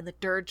clang, and the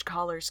dirge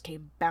collars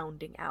came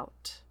bounding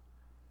out.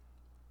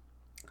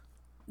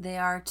 They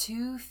are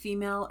 2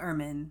 female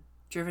ermine,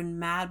 driven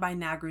mad by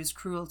Nagru's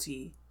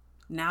cruelty,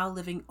 now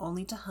living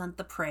only to hunt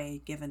the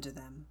prey given to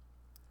them.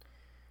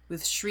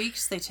 With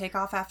shrieks, they take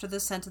off after the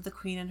scent of the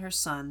queen and her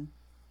son.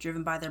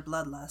 Driven by their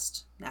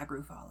bloodlust,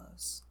 Nagru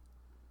follows.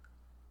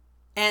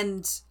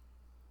 And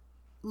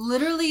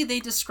literally they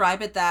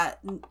describe it that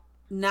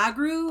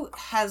Nagru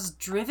has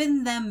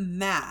driven them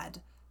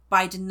mad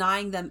by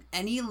denying them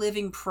any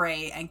living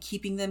prey and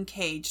keeping them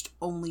caged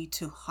only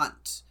to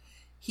hunt.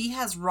 He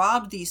has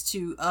robbed these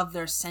 2 of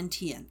their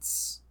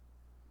sentience.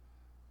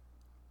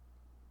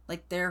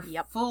 Like, they're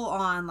full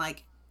on,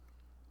 like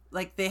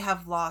they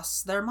have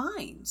lost their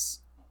minds.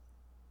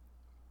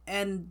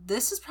 And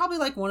this is probably,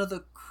 like, one of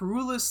the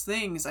cruelest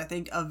things I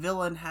think a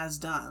villain has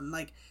done.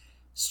 Like,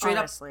 straight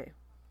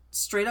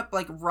up,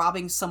 like,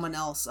 robbing someone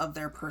else of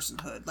their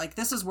personhood. Like,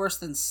 this is worse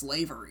than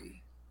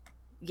slavery.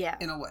 Yeah.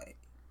 In a way.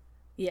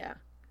 Yeah.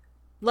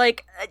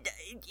 Like,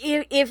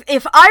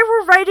 if I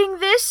were writing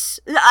this,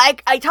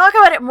 I talk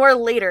about it more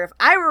later. If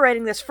I were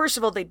writing this, first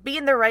of all, they'd be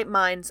in their right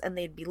minds, and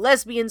they'd be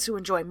lesbians who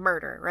enjoy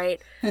murder, right?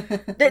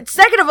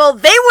 Second of all,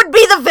 they would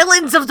be the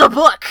villains of the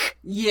book!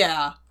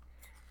 Yeah.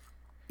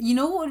 You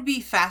know what would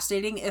be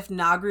fascinating if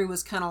Nagru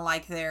was kind of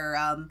like their,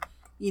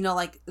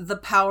 like, the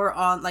power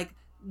on, like,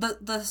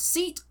 the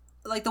seat,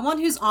 like, the one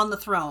who's on the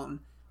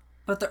throne,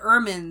 but the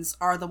ermines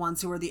are the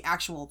ones who are the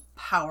actual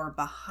power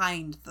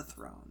behind the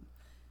throne.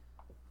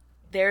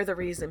 They're the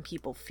reason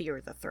people fear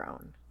the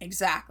throne.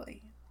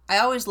 Exactly. I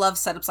always love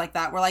setups like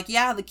that, where, like,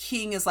 yeah, the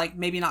king is, like,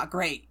 maybe not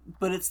great,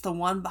 but it's the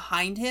one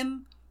behind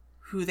him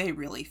who they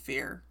really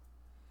fear.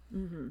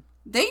 Mm-hmm.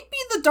 They'd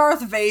be the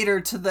Darth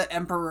Vader to the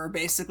Emperor,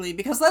 basically,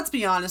 because let's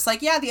be honest,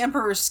 like, yeah, the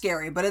Emperor's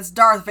scary, but it's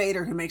Darth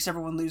Vader who makes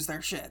everyone lose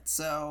their shit,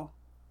 so...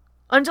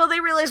 Until they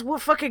realize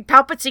what fucking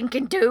Palpatine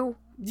can do.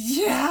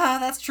 Yeah,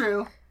 that's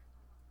true.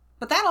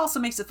 But that also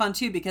makes it fun,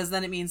 too, because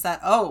then it means that,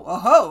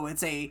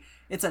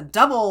 it's a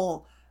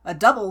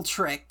double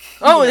trick.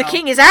 Oh, the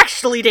king is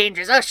actually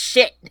dangerous. Oh,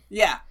 shit.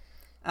 Yeah.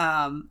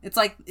 It's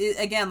like,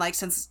 again, like,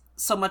 since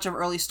so much of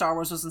early Star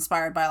Wars was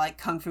inspired by, like,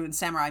 kung fu and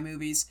samurai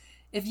movies,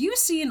 if you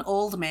see an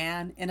old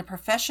man in a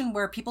profession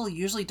where people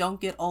usually don't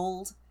get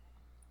old,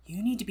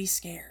 you need to be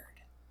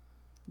scared.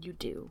 You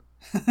do.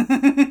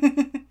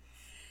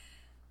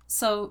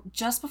 So,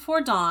 just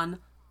before dawn,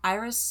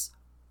 Iris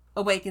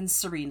awakens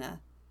Serena.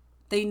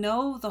 They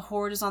know the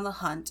Horde is on the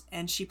hunt,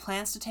 and she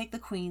plans to take the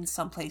queen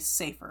someplace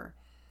safer.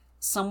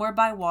 Somewhere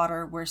by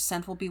water where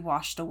scent will be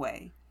washed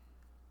away.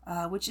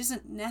 Which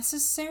isn't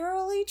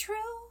necessarily true,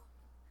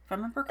 if I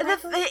remember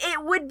correctly.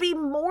 It would be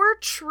more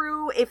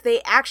true if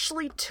they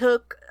actually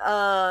took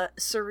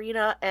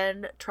Serena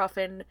and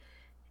Truffin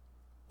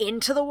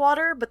into the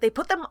water, but they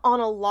put them on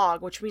a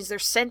log, which means their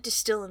scent is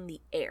still in the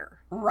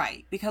air.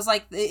 Right, because,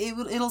 like,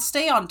 it'll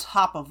stay on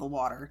top of the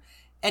water.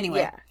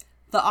 Anyway, yeah.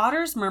 The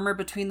otters murmur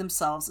between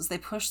themselves as they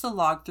push the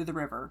log through the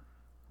river.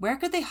 Where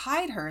could they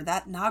hide her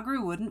that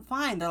Nagru wouldn't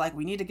find? They're like,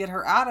 we need to get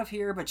her out of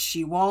here, but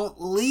she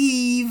won't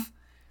leave.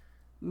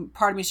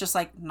 Part of me's just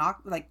like,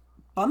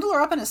 bundle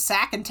her up in a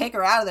sack and take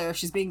her out of there if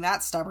she's being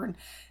that stubborn.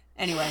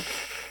 Anyway.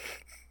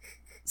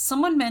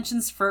 Someone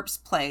mentions Ferp's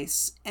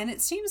place, and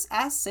it seems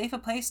as safe a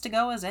place to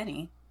go as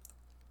any.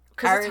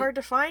 Because it's hard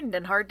to find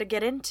and hard to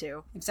get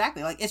into.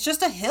 Exactly. Like, it's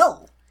just a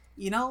hill,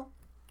 you know?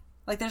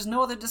 Like, there's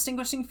no other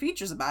distinguishing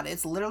features about it.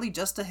 It's literally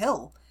just a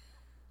hill.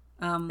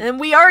 And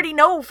we already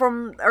know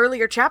from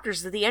earlier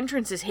chapters that the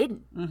entrance is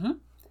hidden. Mm-hmm.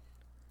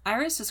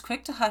 Iris is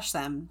quick to hush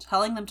them,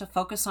 telling them to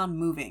focus on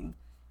moving.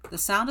 The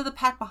sound of the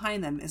pack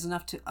behind them is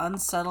enough to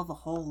unsettle the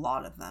whole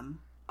lot of them.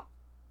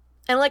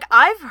 And, like,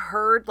 I've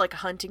heard, like,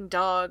 hunting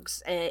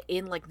dogs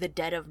in, like, the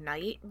dead of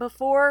night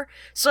before,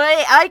 so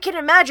I can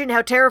imagine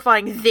how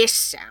terrifying this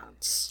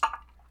sounds.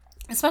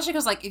 Especially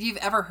because, like, if you've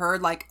ever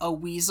heard, like, a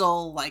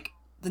weasel, like,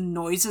 the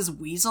noises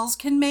weasels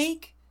can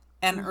make,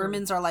 and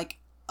ermines are, like,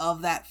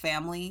 of that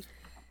family,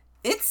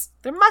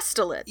 they're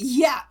mustelids.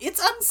 Yeah,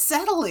 it's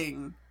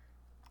unsettling.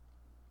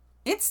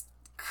 It's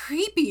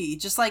creepy.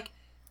 Just, like,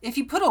 if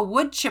you put a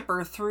wood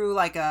chipper through,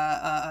 like,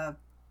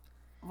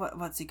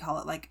 what's he call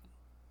it? Like,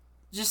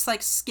 just,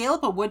 like, scale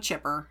up a wood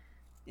chipper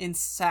in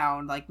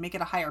sound, like, make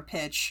it a higher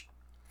pitch.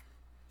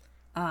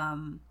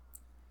 Hard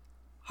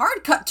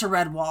cut to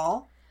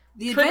Redwall.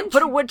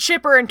 Put a wood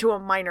chipper into a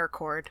minor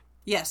chord.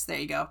 Yes, there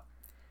you go.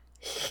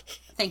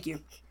 Thank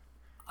you.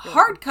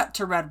 Hard cut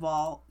to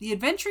Redwall. The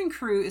adventuring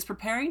crew is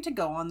preparing to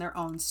go on their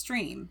own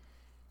stream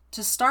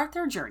to start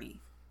their journey,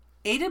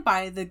 aided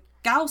by the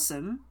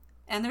Gaussum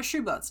and their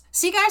shrew boats.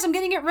 See, guys, I'm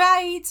getting it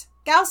right.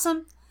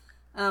 Gaussum.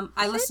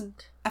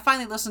 I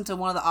finally listened to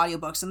one of the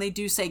audiobooks, and they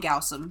do say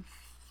Gaussum.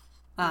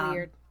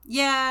 Weird.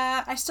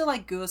 Yeah, I still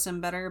like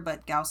Gaussum better,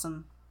 but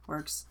Gaussum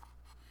works.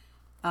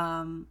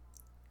 I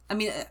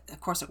mean, of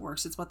course it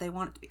works. It's what they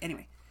want it to be.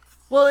 Anyway.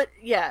 Well,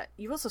 yeah,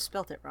 you also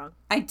spelt it wrong.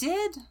 I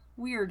did?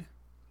 Weird.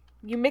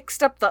 You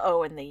mixed up the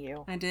O and the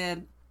U. I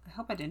did. I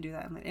hope I didn't do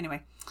that.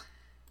 Anyway.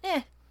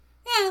 Yeah.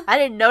 Yeah. I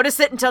didn't notice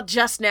it until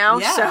just now,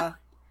 yeah. so...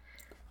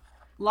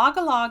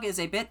 Log-a-Log is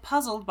a bit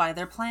puzzled by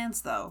their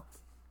plans, though.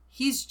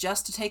 He's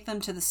just to take them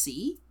to the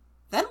sea?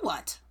 Then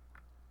what?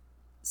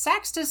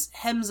 Saxtus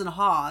hems and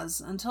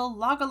haws until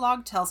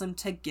Log-a-Log tells him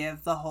to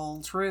give the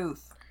whole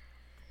truth.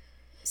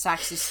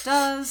 Saxtus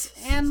does,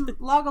 and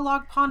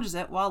Log-a-Log ponders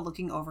it while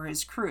looking over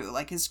his crew.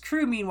 Like, his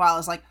crew, meanwhile,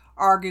 is, like,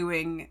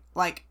 arguing,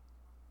 like,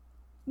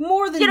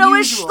 more than usual.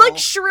 It's like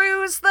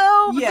shrews,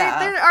 though. Yeah.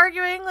 They're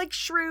arguing like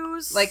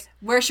shrews. Like,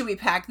 where should we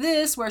pack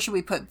this? Where should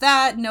we put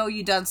that? No,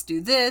 you dunce do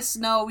this.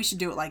 No, we should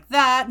do it like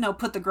that. No,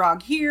 put the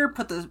grog here.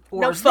 Put the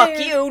oars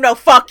there. No,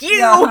 fuck you.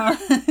 Yeah.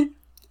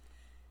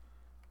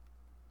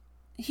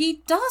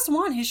 He does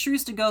want his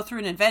shrews to go through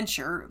an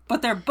adventure,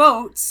 but their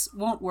boats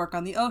won't work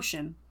on the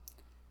ocean.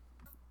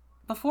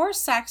 Before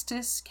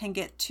Saxtus can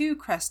get too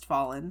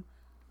crestfallen,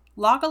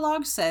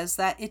 Log-a-Log says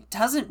that it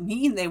doesn't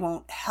mean they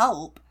won't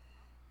help.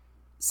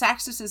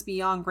 Saxtus is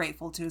beyond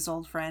grateful to his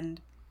old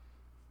friend,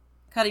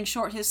 cutting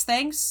short his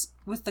thanks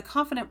with the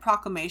confident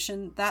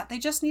proclamation that they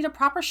just need a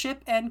proper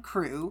ship and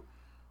crew.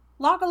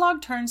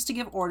 Log-a-Log turns to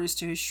give orders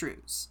to his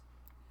shrews.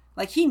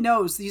 Like, he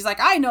knows, he's like,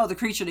 I know the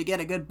creature to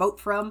get a good boat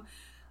from.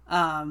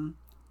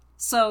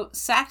 So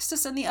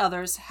Saxtus and the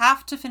others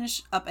have to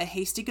finish up a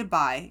hasty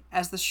goodbye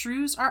as the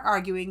shrews are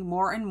arguing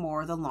more and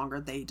more the longer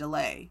they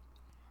delay.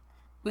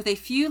 With a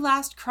few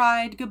last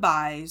cried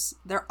goodbyes,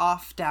 they're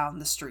off down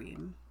the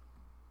stream.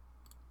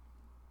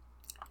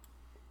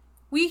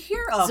 We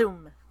hear of...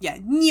 Zoom. Yeah,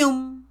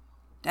 nyum.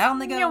 Down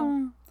they go.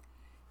 Nyum.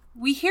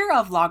 We hear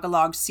of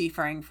Log-a-Log's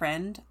seafaring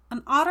friend,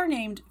 an otter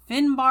named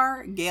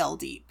Finbar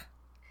Galedeep.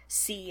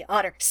 Sea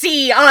otter,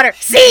 sea otter,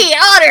 sea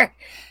otter!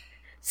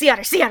 Sea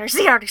otter, sea otter,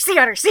 sea otter, sea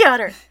otter, sea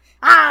otter!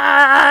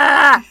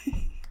 Ah!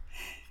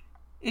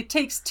 It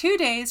takes 2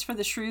 days for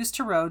the shrews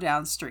to row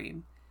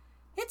downstream.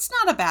 It's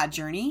not a bad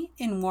journey,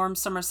 in warm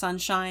summer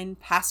sunshine,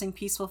 passing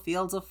peaceful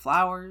fields of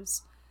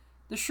flowers.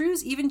 The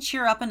shrews even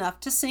cheer up enough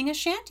to sing a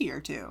shanty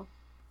or two.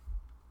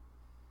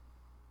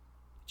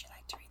 Would you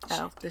like to read the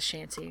shanty? Oh, the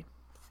shanty.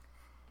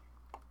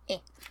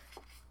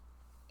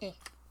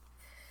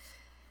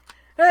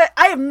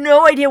 I have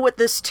no idea what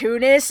this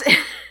tune is.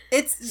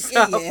 It's...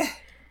 So, yeah.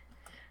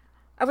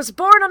 I was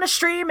born on a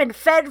stream and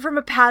fed from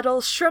a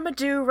paddle,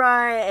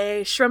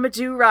 shrumadoo-rai-a,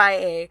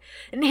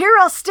 and here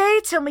I'll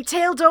stay till me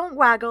tail don't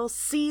waggle,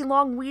 see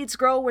long weeds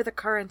grow where the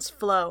currents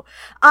flow.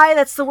 Aye,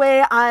 that's the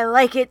way I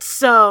like it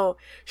so.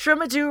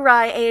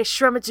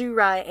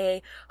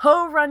 Shrumadoo-rai-a,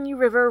 ho run you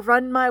river,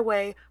 run my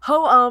way,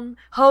 ho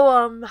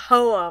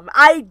ho.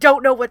 I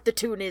don't know what the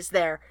tune is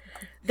there.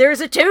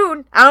 There's a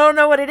tune, I don't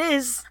know what it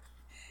is.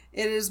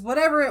 It is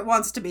whatever it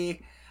wants to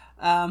be.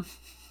 Let's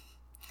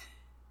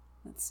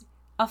see.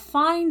 A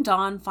fine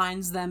dawn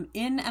finds them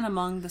in and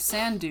among the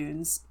sand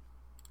dunes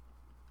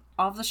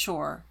of the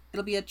shore.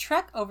 It'll be a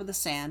trek over the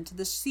sand to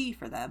the sea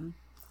for them.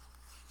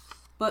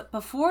 But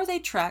before they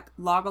trek,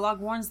 Log-a-Log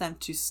warns them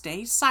to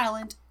stay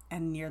silent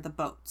and near the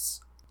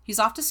boats. He's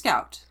off to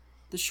scout.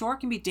 The shore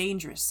can be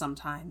dangerous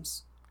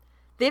sometimes.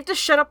 They have to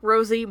shut up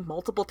Rosie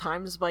multiple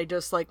times by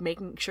just, like,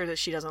 making sure that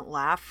she doesn't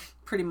laugh.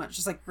 Pretty much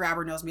just, like, grab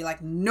her nose and be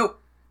like, no.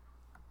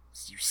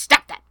 You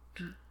stop that.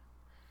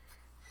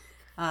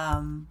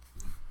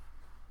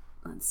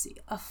 Let's see.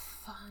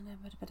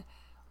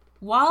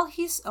 While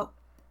he's... Oh.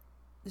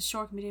 The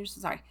shore can be dangerous.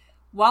 Sorry.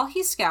 While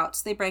he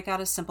scouts, they break out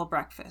a simple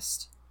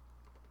breakfast.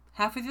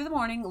 Halfway through the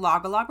morning,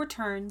 Log-a-Log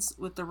returns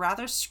with the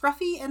rather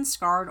scruffy and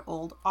scarred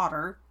old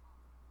otter.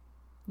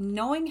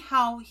 Knowing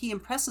how he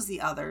impresses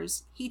the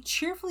others, he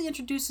cheerfully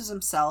introduces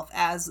himself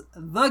as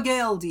the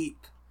Gale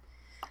Deep.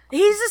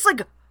 He's this,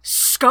 like,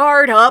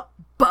 scarred up,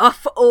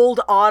 buff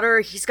old otter.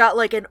 He's got,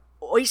 like, an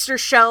oyster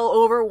shell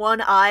over one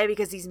eye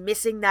because he's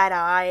missing that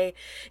eye.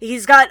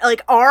 He's got,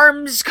 like,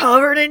 arms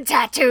covered in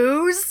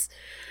tattoos.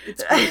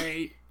 It's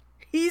great.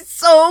 He's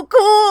so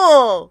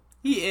cool.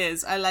 He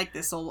is. I like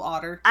this old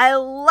otter. I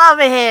love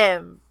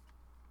him.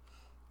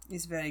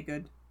 He's very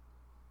good.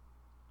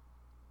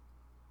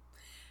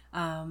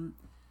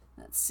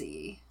 Let's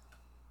see.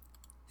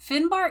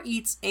 Finbar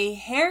eats a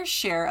hair's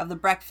share of the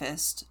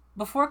breakfast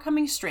before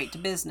coming straight to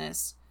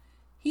business.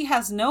 He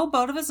has no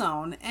boat of his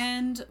own,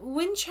 and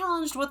when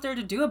challenged what they're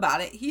to do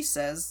about it, he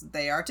says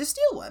they are to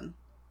steal one.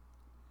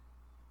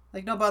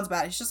 Like, no bones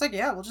about it. He's just like,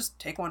 yeah, we'll just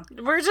take one.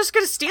 We're just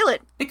gonna steal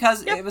it.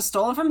 Because it was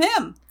stolen from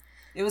him.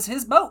 It was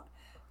his boat.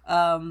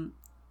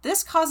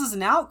 This causes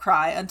an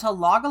outcry until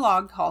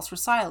Log-a-Log calls for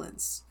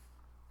silence.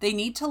 They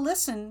need to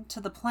listen to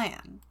the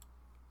plan.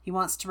 He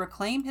wants to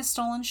reclaim his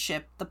stolen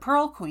ship, the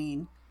Pearl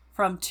Queen,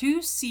 from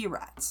 2 sea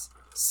rats,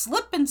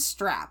 Slip and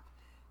Strap,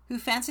 who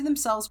fancy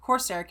themselves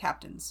corsair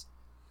captains.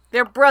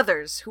 They're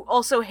brothers who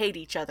also hate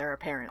each other,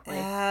 apparently.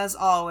 As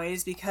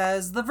always,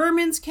 because the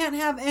Vermins can't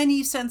have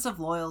any sense of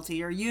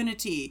loyalty or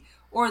unity,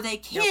 or they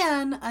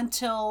can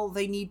until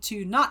they need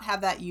to not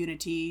have that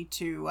unity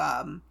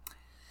to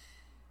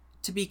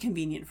be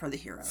convenient for the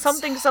heroes.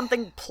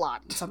 Something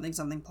plot.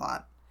 Something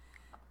plot.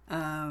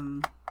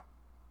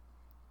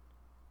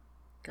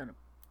 Gonna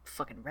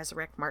fucking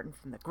resurrect Martin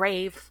from the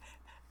grave.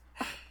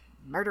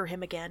 Murder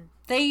him again.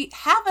 They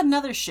have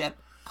another ship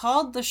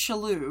called the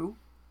Shalloo,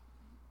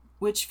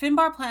 which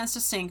Finbar plans to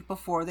sink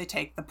before they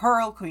take the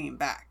Pearl Queen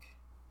back.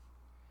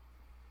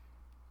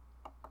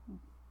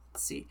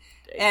 Let's see.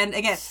 And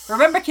again,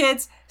 remember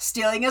kids,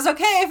 stealing is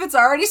okay if it's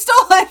already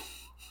stolen.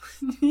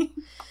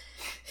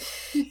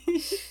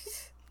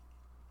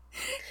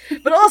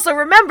 But also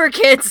remember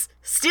kids,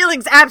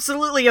 stealing's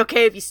absolutely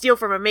okay if you steal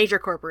from a major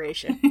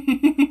corporation.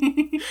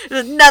 It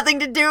has nothing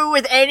to do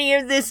with any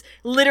of this.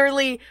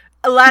 Literally,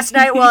 last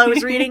night while I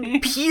was reading,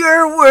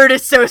 pure word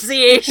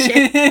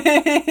association.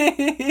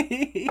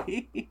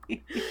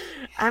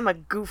 I'm a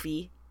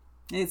goofy.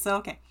 It's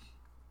okay.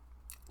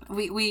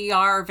 We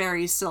are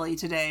very silly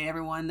today,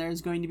 everyone.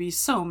 There's going to be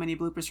so many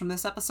bloopers from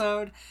this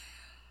episode.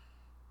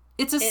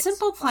 It's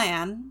simple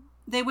plan.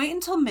 They wait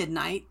until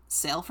midnight,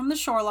 sail from the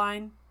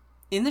shoreline,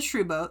 in the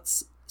shrew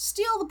boats,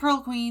 steal the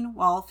Pearl Queen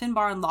while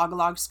Finbar and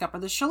Log-a-Log scupper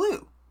the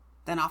Shalloo.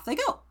 Then off they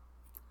go.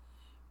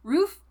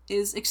 Roof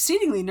is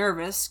exceedingly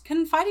nervous,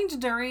 confiding to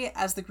Dury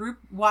as the group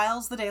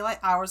whiles the daylight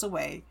hours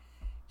away.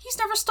 He's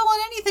never stolen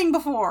anything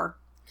before.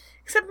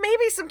 Except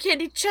maybe some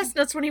candied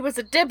chestnuts when he was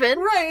a Dibbin.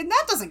 Right, and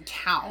that doesn't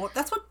count.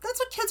 That's what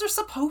kids are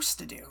supposed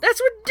to do. That's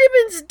what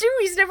Dibbins do.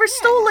 He's never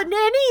stolen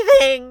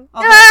anything.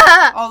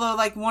 Although,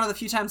 like, one of the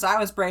few times I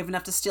was brave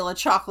enough to steal a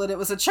chocolate, it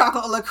was a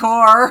chocolate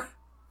liqueur.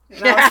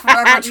 And I was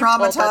forever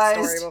traumatized. Told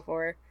that story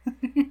before.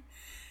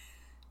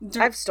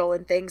 I've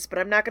stolen things, but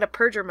I'm not going to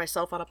perjure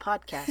myself on a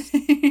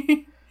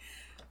podcast.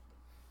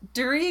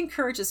 Dury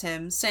encourages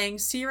him, saying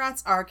sea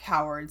rats are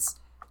cowards.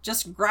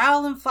 Just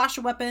growl and flash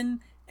a weapon,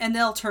 and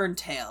they'll turn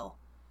tail.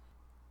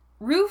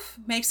 Roof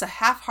makes a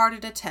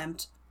half-hearted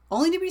attempt,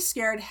 only to be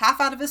scared half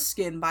out of his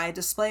skin by a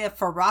display of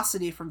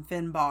ferocity from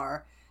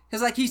Finbar.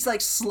 Because, like, he's, like,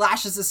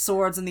 slashes his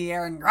swords in the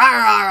air and...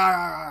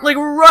 Like,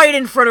 right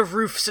in front of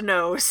Roof's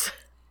nose.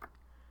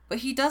 But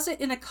he does it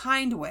in a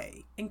kind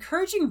way,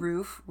 encouraging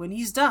Roof when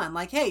he's done.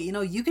 Like, hey,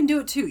 you can do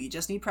it too. You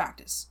just need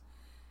practice.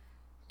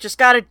 Just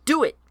gotta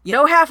do it.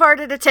 No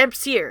half-hearted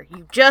attempts here.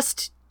 You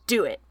just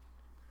do it.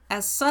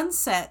 As sun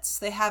sets,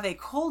 they have a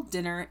cold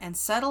dinner and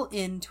settle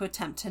in to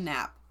attempt to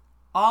nap,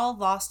 all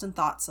lost in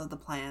thoughts of the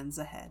plans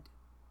ahead.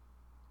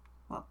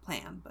 Well,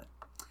 but...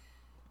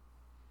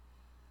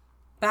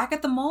 Back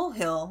at the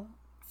molehill,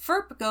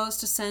 Ferp goes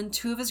to send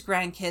 2 of his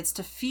grandkids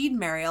to feed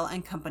Mariel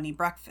and company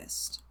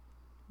breakfast.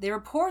 They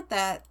report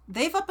that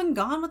they've up and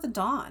gone with the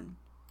dawn.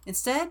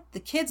 Instead, the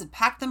kids had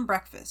packed them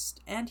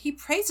breakfast, and he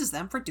praises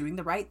them for doing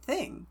the right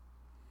thing.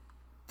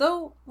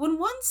 Though, when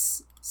one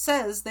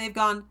says they've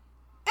gone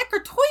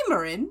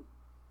Eckertoimerin,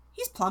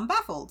 he's plumb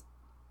baffled.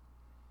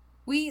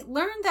 We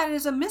learn that it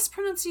is a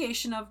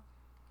mispronunciation of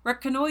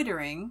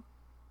reconnoitering.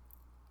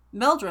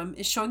 Meldrum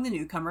is showing the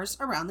newcomers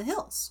around the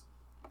hills.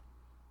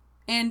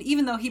 And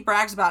even though he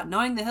brags about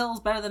knowing the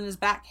hills better than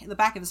the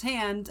back of his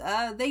hand,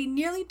 they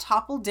nearly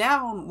topple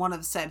down one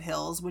of said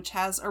hills, which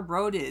has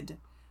eroded,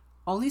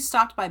 only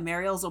stopped by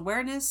Mariel's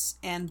awareness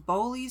and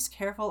Bowley's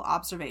careful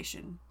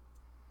observation.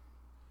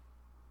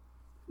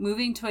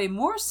 Moving to a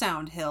more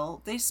sound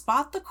hill, they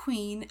spot the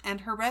queen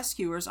and her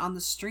rescuers on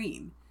the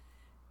stream,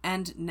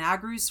 and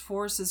Nagru's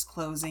force is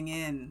closing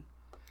in.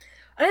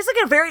 And it's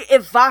like a very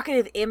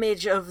evocative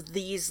image of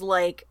these,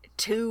 like,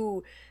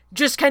 2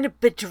 just kind of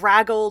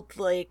bedraggled,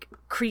 like,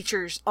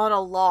 creatures on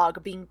a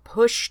log being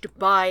pushed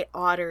by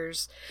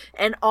otters.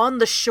 And on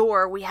the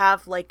shore, we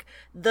have, like,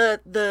 the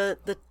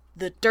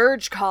the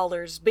dirge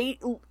collars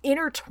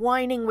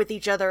intertwining with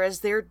each other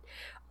as they're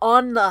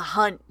on the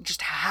hunt,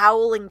 just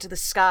howling to the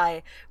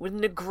sky, with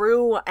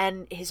Negru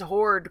and his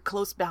horde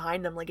close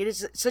behind them. Like, it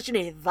is such an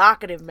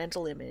evocative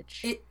mental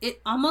image.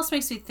 It almost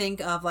makes me think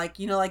of, like,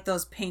 you know, like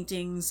those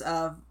paintings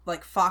of,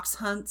 like, fox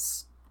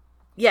hunts.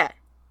 Yeah.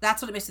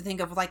 That's what it makes me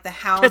think of, like, the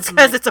hounds. It's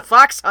because it's a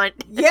fox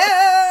hunt.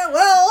 Yeah,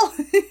 well.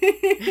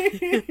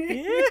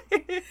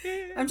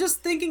 I'm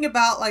just thinking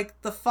about, like,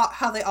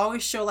 how they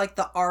always show, like,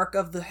 the arc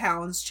of the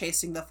hounds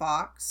chasing the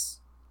fox.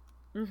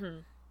 Mm-hmm.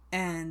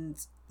 And,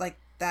 like,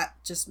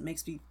 that just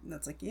makes me,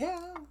 that's like,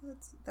 yeah,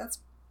 that's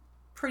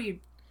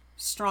pretty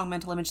strong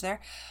mental image there.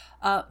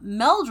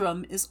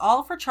 Meldrum is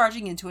all for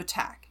charging into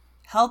attack,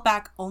 held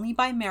back only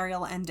by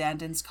Mariel and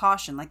Dandon's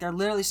caution. Like, they're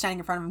literally standing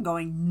in front of him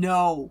going,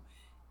 no,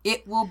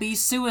 it will be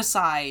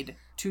suicide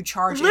to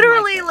charge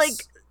literally, in like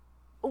this.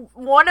 Like,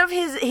 one of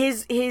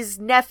his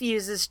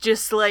nephews is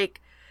just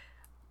like,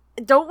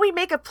 don't we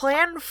make a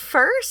plan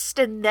first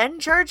and then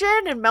charge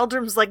in? And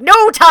Meldrum's like,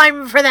 no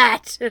time for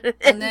that.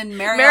 And then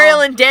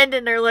Mariel and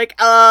Dandon are like,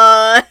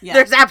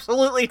 there's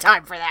absolutely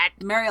time for that.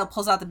 Mariel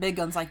pulls out the big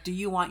guns like, do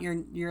you want your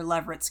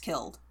Leverets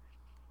killed?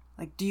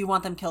 Like, do you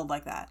want them killed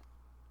like that?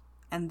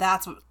 And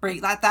that's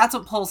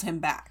what pulls him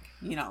back,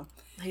 you know.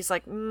 He's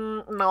like,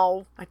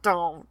 no, I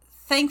don't.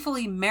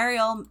 Thankfully,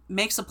 Mariel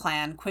makes a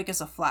plan quick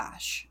as a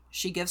flash.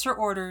 She gives her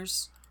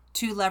orders.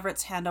 2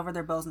 Leverets hand over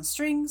their bows and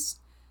slings.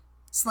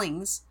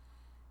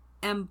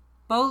 And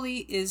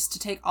Bolli is to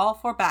take all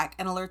 4 back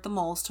and alert the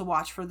moles to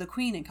watch for the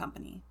Queen and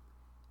company.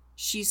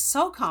 She's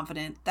so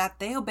confident that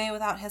they obey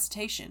without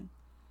hesitation.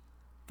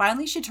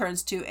 Finally, she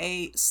turns to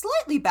a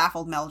slightly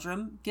baffled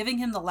Meldrum, giving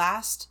him the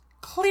last,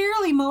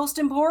 clearly most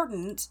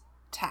important,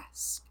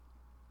 task.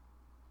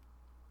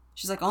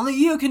 She's like, only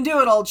you can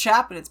do it, old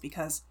chap, and it's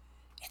because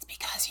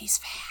he's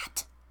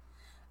fat.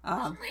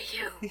 Only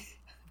you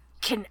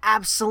can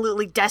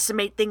absolutely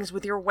decimate things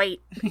with your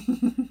weight.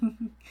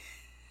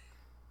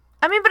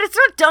 I mean, but it's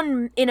not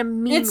done in a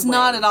mean way. It's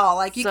not at all.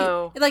 Like, you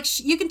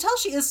can tell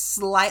she is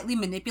slightly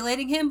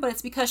manipulating him, but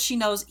it's because she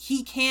knows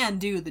he can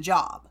do the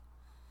job.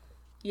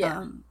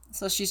 Yeah.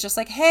 So she's just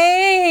like,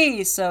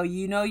 hey, so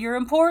you know you're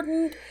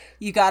important.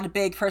 You got a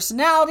big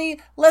personality.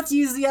 Let's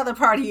use the other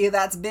part of you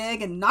that's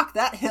big and knock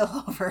that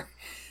hill over.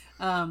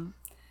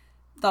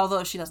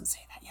 Although she doesn't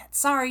say that yet.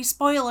 Sorry,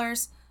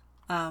 spoilers.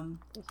 Yeah,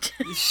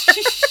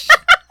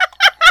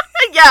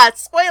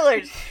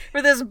 spoilers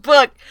for this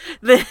book.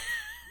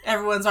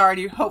 Everyone's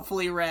already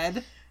hopefully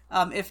read.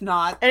 If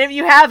not. And if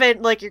you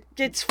haven't, like,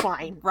 it's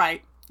fine.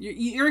 Right.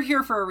 You're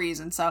here for a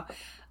reason. So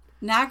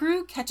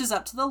Nagru catches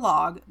up to the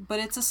log, but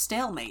it's a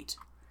stalemate.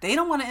 They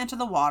don't want to enter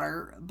the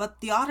water, but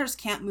the otters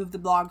can't move the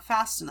log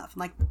fast enough.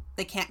 Like,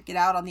 they can't get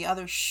out on the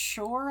other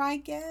shore, I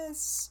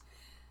guess.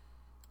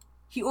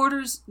 He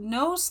orders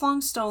no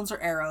slung stones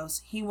or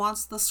arrows. He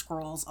wants the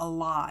scrolls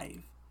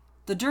alive.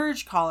 The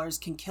dirge collars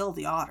can kill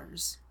the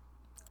otters.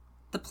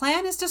 The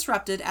plan is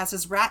disrupted as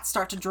his rats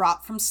start to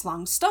drop from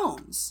slung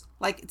stones.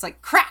 Like, it's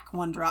like crack,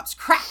 one drops,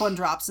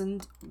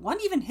 and one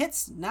even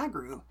hits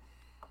Nagru.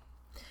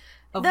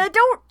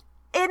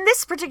 In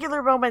this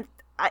particular moment,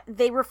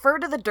 they refer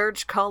to the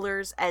dirge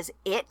collars as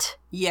it.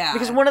 Yeah.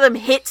 Because one of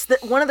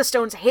the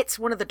stones hits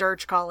one of the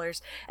dirge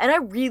collars, and I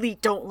really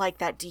don't like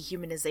that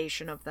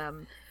dehumanization of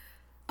them.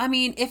 I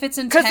mean, if it's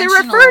intentional...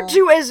 Because they're referred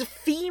to as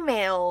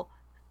female,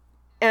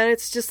 and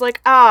it's just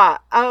like,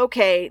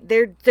 okay,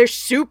 they're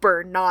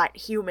super not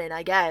human,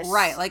 I guess.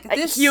 Right, like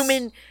this...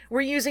 Human,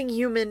 we're using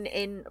human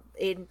in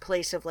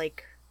place of,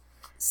 like...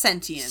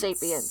 Sentience.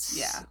 Sapience.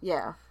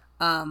 Yeah.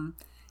 Yeah.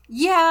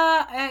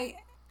 Yeah,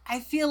 I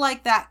feel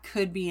like that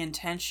could be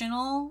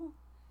intentional.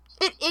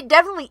 It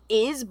definitely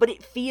is, but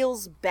it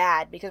feels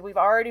bad, because we've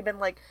already been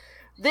like...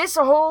 This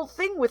whole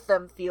thing with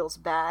them feels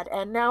bad,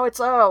 and now it's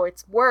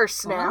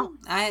worse now.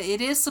 Well, it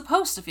is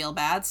supposed to feel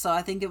bad, so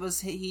I think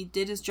he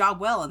did his job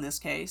well in this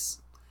case.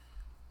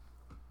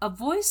 A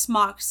voice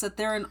mocks that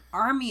they're an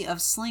army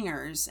of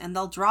slingers, and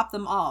they'll drop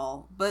them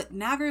all, but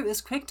Nagru is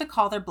quick to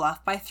call their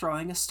bluff by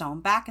throwing a stone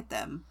back at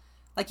them.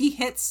 Like, he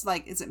hits,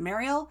 like, is it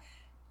Mariel?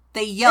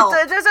 They yell.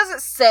 It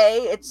doesn't say.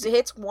 It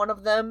hits one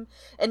of them,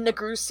 and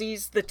Nagru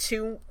sees the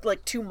two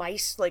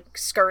mice, like,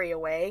 scurry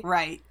away.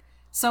 Right.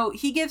 So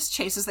he gives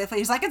chases.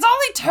 He's like, it's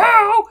only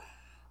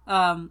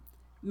 2!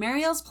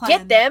 Mariel's plan...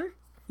 Get them!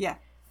 Yeah.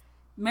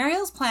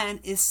 Mariel's plan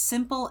is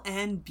simple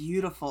and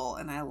beautiful,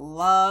 and I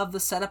love the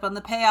setup and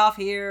the payoff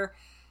here.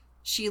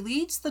 She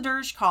leads the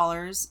dirge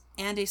collars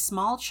and a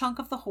small chunk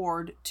of the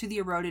horde to the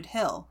eroded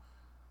hill.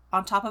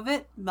 On top of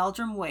it,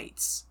 Meldrum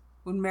waits.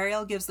 When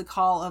Mariel gives the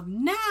call of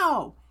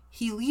now,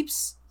 he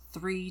leaps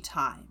 3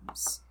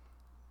 times.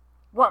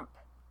 Whump,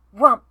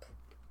 whump,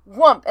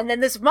 whump, and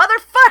then this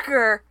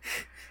motherfucker...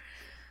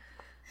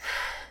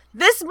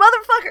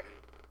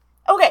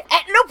 Okay,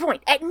 at no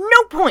point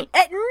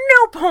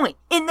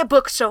in the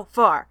book so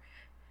far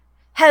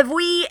have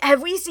we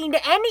seen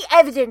any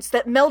evidence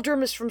that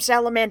Meldrum is from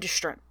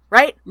Salamanderstrom,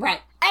 right?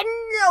 Right. At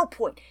no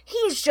point.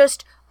 He's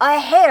just a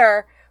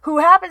hare who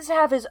happens to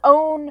have his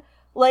own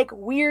like,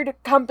 weird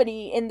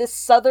company in the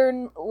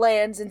southern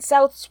lands and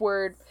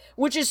southward,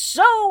 which is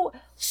so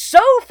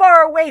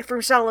far away from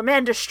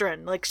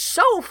Salamandastron. Like,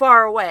 so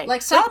far away.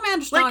 Like,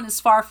 Salamandastron is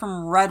far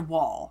from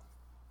Redwall.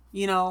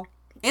 You know?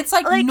 It's,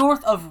 like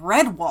north of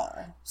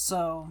Redwall.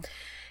 So...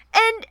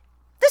 And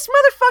this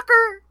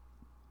motherfucker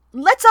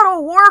lets out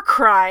a war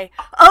cry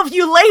of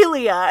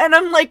Eulalia, and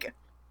I'm like...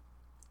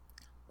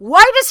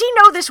 Why does he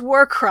know this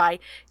war cry?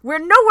 We're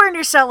nowhere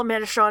near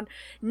Salamandastron.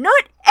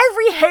 Not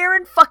every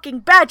heron fucking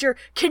badger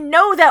can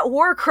know that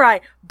war cry,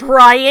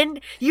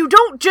 Brian. You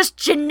don't just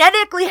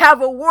genetically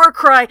have a war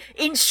cry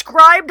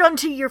inscribed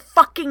onto your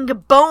fucking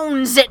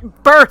bones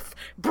at birth,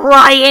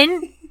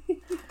 Brian.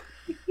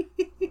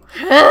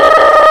 I'm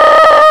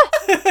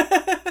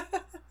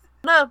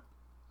gonna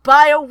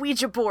buy a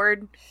Ouija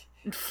board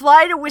and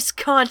fly to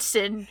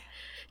Wisconsin,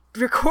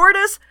 record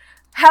us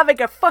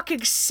having a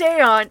fucking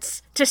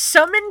seance to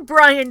summon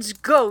Brian's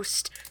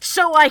ghost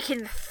so I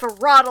can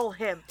throttle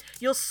him.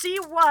 You'll see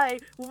why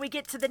when we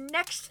get to the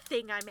next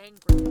thing I'm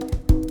angry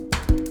with.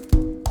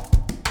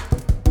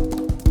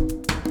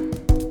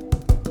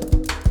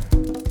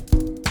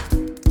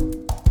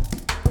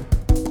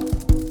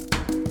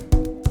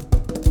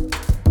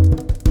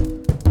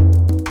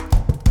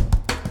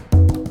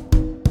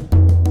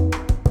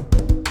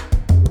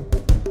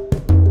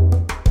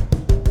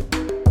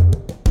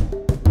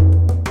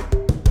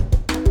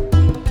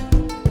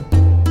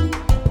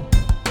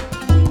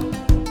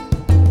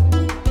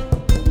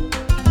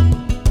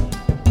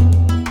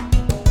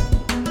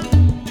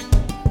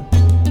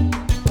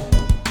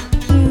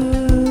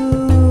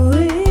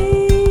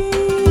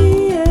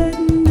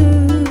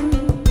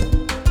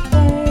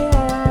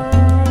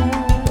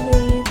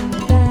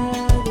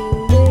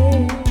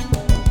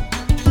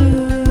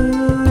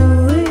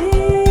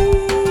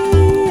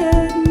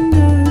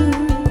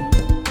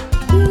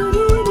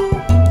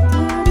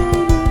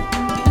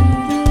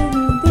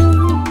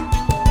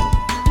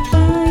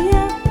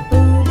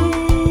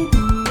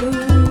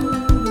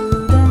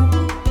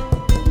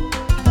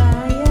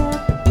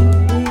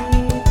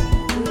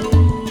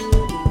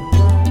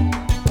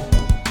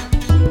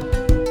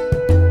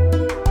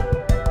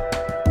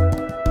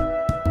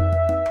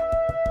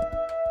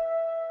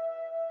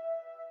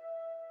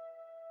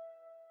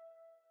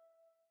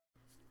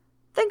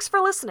 Thanks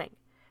for listening.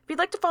 If you'd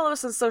like to follow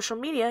us on social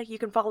media, you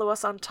can follow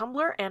us on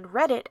Tumblr and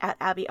Reddit at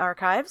Abbey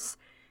Archives.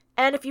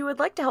 And if you would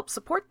like to help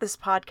support this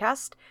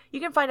podcast,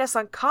 you can find us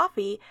on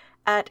Ko-fi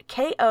at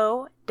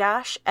ko-fi.com/HS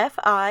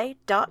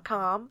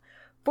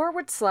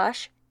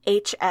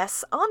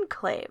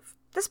Enclave.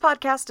 This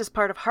podcast is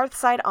part of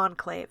Hearthside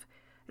Enclave.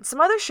 And some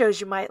other shows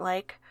you might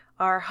like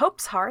are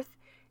Hope's Hearth,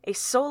 a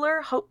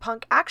solar Hope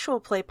Punk actual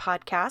play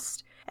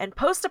podcast, and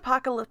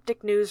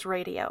Post-Apocalyptic News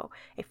Radio,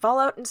 a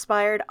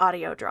Fallout-inspired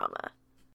audio drama.